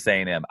Texas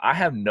A&M. I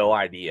have no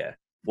idea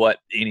what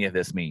any of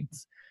this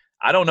means.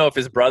 I don't know if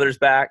his brother's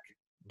back,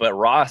 but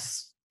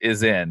Ross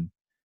is in.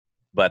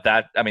 But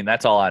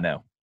that's all I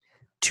know.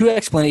 Two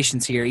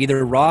explanations here.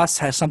 Either Ross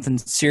has something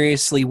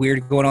seriously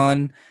weird going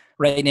on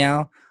right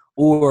now,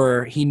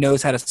 or he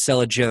knows how to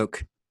sell a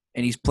joke,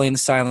 and he's playing the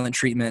silent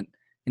treatment,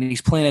 and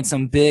he's planning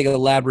some big,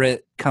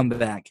 elaborate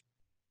comeback.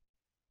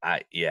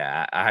 I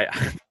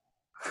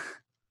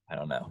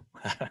don't know.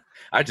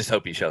 I just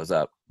hope he shows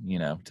up,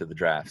 to the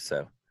draft.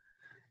 So,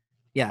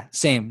 yeah,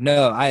 same.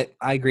 No, I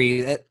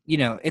agree.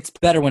 It's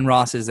better when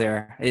Ross is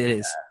there. It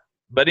is.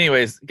 But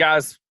anyways,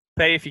 guys,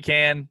 pay if you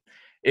can.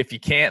 If you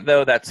can't,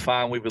 though, that's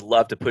fine. We would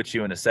love to put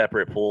you in a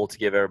separate pool to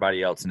give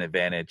everybody else an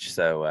advantage.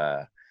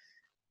 So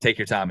take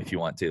your time if you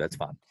want to. That's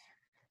fine.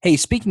 Hey,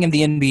 speaking of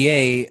the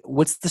NBA,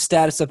 what's the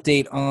status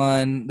update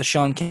on the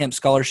Sean Kemp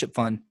Scholarship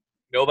Fund?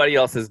 Nobody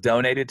else has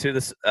donated to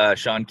this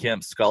Sean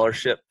Kemp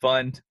Scholarship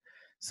Fund.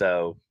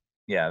 So,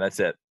 yeah, that's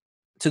it.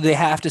 So they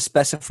have to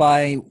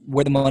specify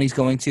where the money's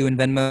going to in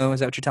Venmo? Is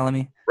that what you're telling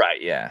me?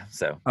 Right, yeah.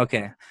 So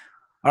okay.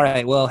 All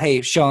right. Well,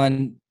 hey,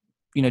 Sean,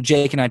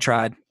 Jake and I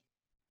tried.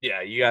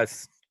 Yeah, you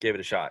guys gave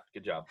it a shot.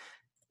 Good job.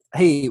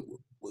 Hey,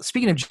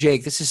 speaking of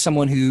Jake, this is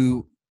someone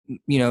who,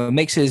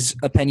 makes his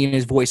opinion,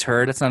 his voice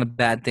heard. That's not a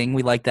bad thing.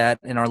 We like that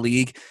in our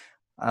league.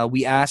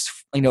 We asked,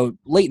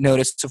 late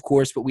notice, of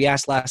course, but we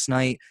asked last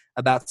night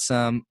about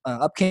some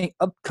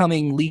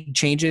upcoming league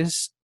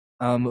changes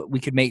we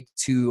could make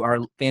to our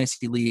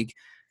fantasy league.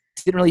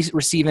 Didn't really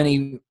receive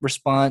any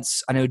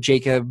response. I know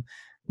Jacob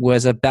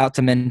was about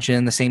to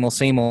mention the same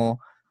old.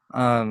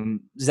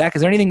 Zach,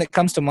 is there anything that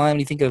comes to mind when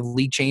you think of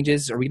league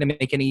changes? Are we going to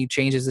make any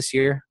changes this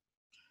year?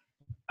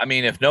 I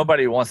mean, if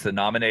nobody wants to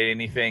nominate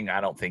anything, I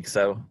don't think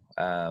so.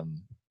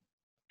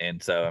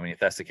 And so, if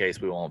that's the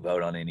case, we won't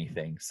vote on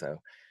anything. So,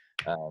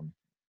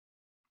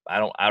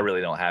 I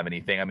really don't have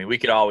anything. We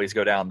could always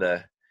go down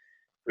if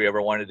we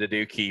ever wanted to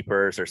do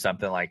keepers or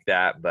something like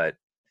that, but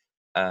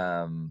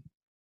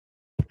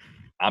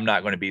I'm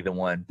not going to be the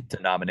one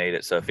to nominate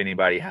it. So if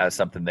anybody has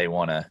something they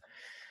want to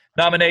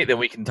nominate, then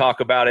we can talk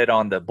about it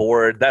on the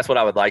board. That's what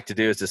I would like to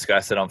do, is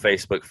discuss it on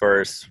Facebook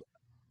first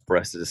for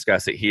us to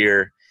discuss it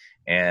here.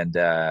 And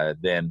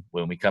then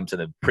when we come to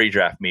the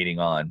pre-draft meeting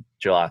on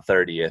July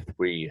 30th,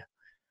 we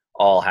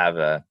all have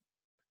a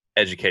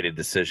educated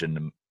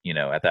decision,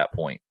 at that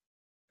point.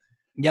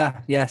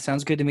 Yeah,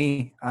 sounds good to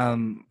me.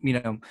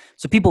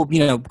 So people,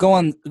 go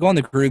on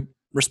the group,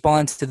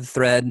 respond to the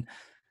thread.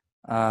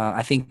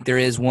 I think there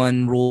is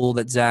one rule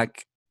that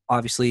Zach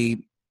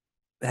obviously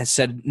has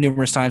said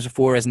numerous times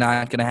before is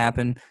not going to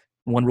happen.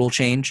 One rule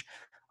change.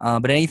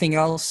 But anything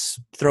else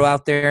throw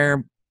out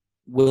there,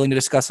 willing to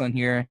discuss on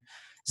here.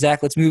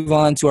 Zach, let's move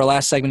on to our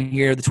last segment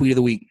here, the tweet of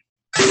the week.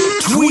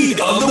 Tweet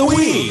of the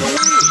week.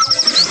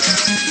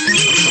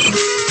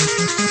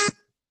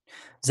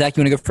 Zach,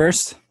 you want to go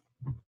first?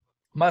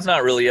 Mine's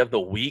not really of the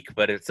week,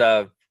 but it's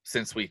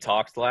since we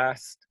talked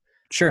last.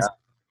 Sure.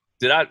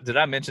 Did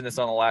I mention this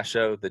on the last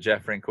show, the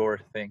Jeff Francoeur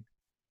thing?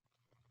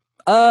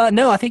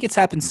 No, I think it's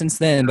happened since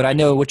then, but I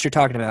know what you're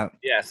talking about.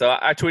 Yeah, so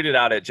I tweeted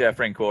out at Jeff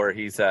Rincourt.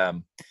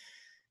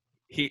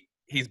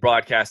 He's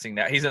broadcasting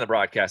now. He's in the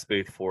broadcast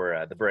booth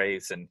for the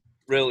Braves and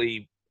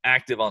really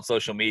active on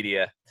social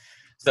media.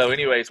 So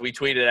anyways, we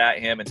tweeted at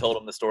him and told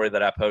him the story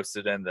that I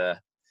posted in the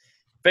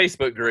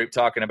Facebook group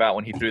talking about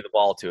when he threw the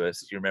ball to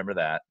us. You remember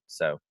that?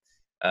 So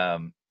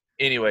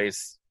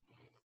anyways,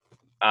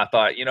 I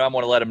thought, I'm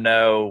going to let him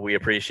know we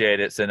appreciate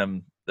it. Send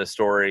him the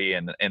story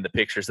and the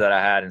pictures that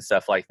I had and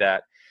stuff like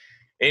that.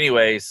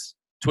 Anyways,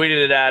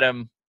 tweeted it at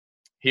him.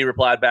 He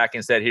replied back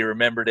and said he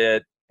remembered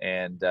it.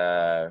 And,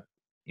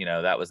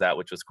 that was that,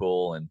 which was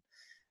cool. And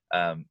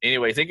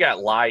anyways, it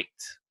got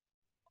liked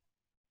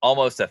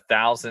almost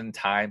 1,000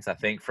 times, I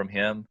think, from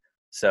him.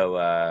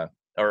 So,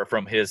 or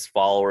from his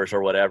followers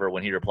or whatever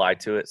when he replied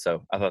to it.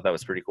 So I thought that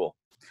was pretty cool.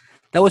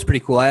 That was pretty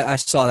cool. I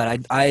saw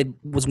that. I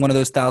was one of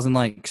those 1,000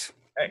 likes.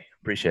 Hey,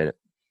 appreciate it.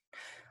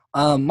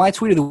 My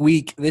tweet of the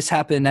week, this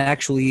happened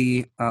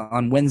actually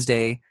on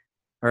Wednesday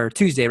or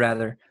Tuesday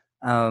rather.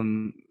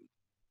 Lauren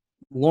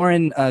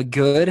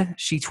Good,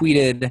 she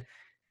tweeted,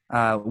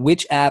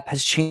 which app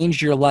has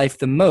changed your life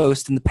the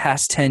most in the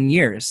past 10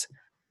 years?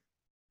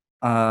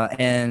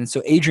 And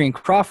so Adrian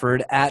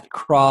Crawford at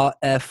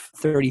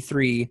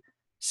CrawF33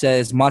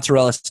 says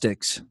mozzarella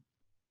sticks.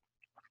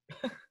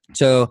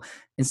 So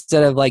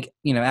instead of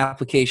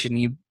application,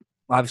 you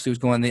obviously was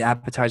going the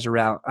appetizer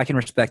route. I can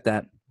respect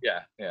that.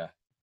 Yeah.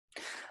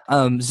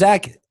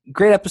 Zach,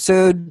 great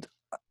episode.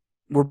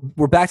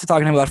 We're back to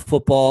talking about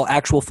football,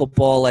 actual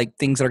football, like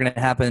things that are going to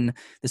happen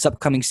this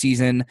upcoming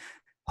season.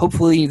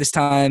 Hopefully next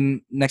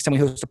time we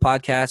host a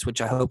podcast, which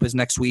I hope is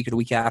next week or the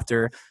week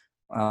after,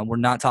 we're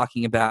not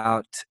talking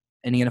about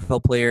any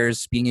NFL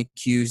players being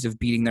accused of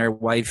beating their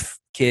wife,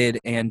 kid,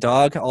 and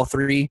dog, all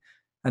three.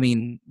 I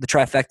mean, the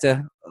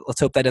trifecta. Let's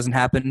hope that doesn't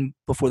happen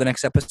before the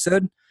next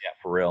episode. Yeah,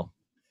 for real.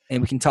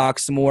 And we can talk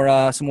some more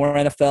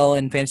NFL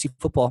and fantasy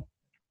football.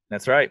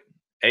 That's right.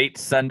 8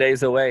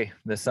 Sundays away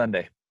this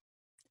Sunday.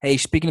 Hey,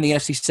 speaking of the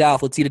NFC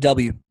South, let's eat a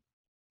W.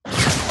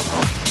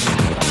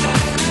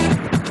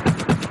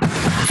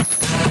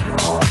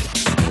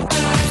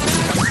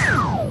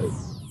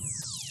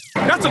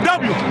 That's a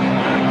W.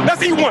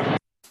 Let's eat one.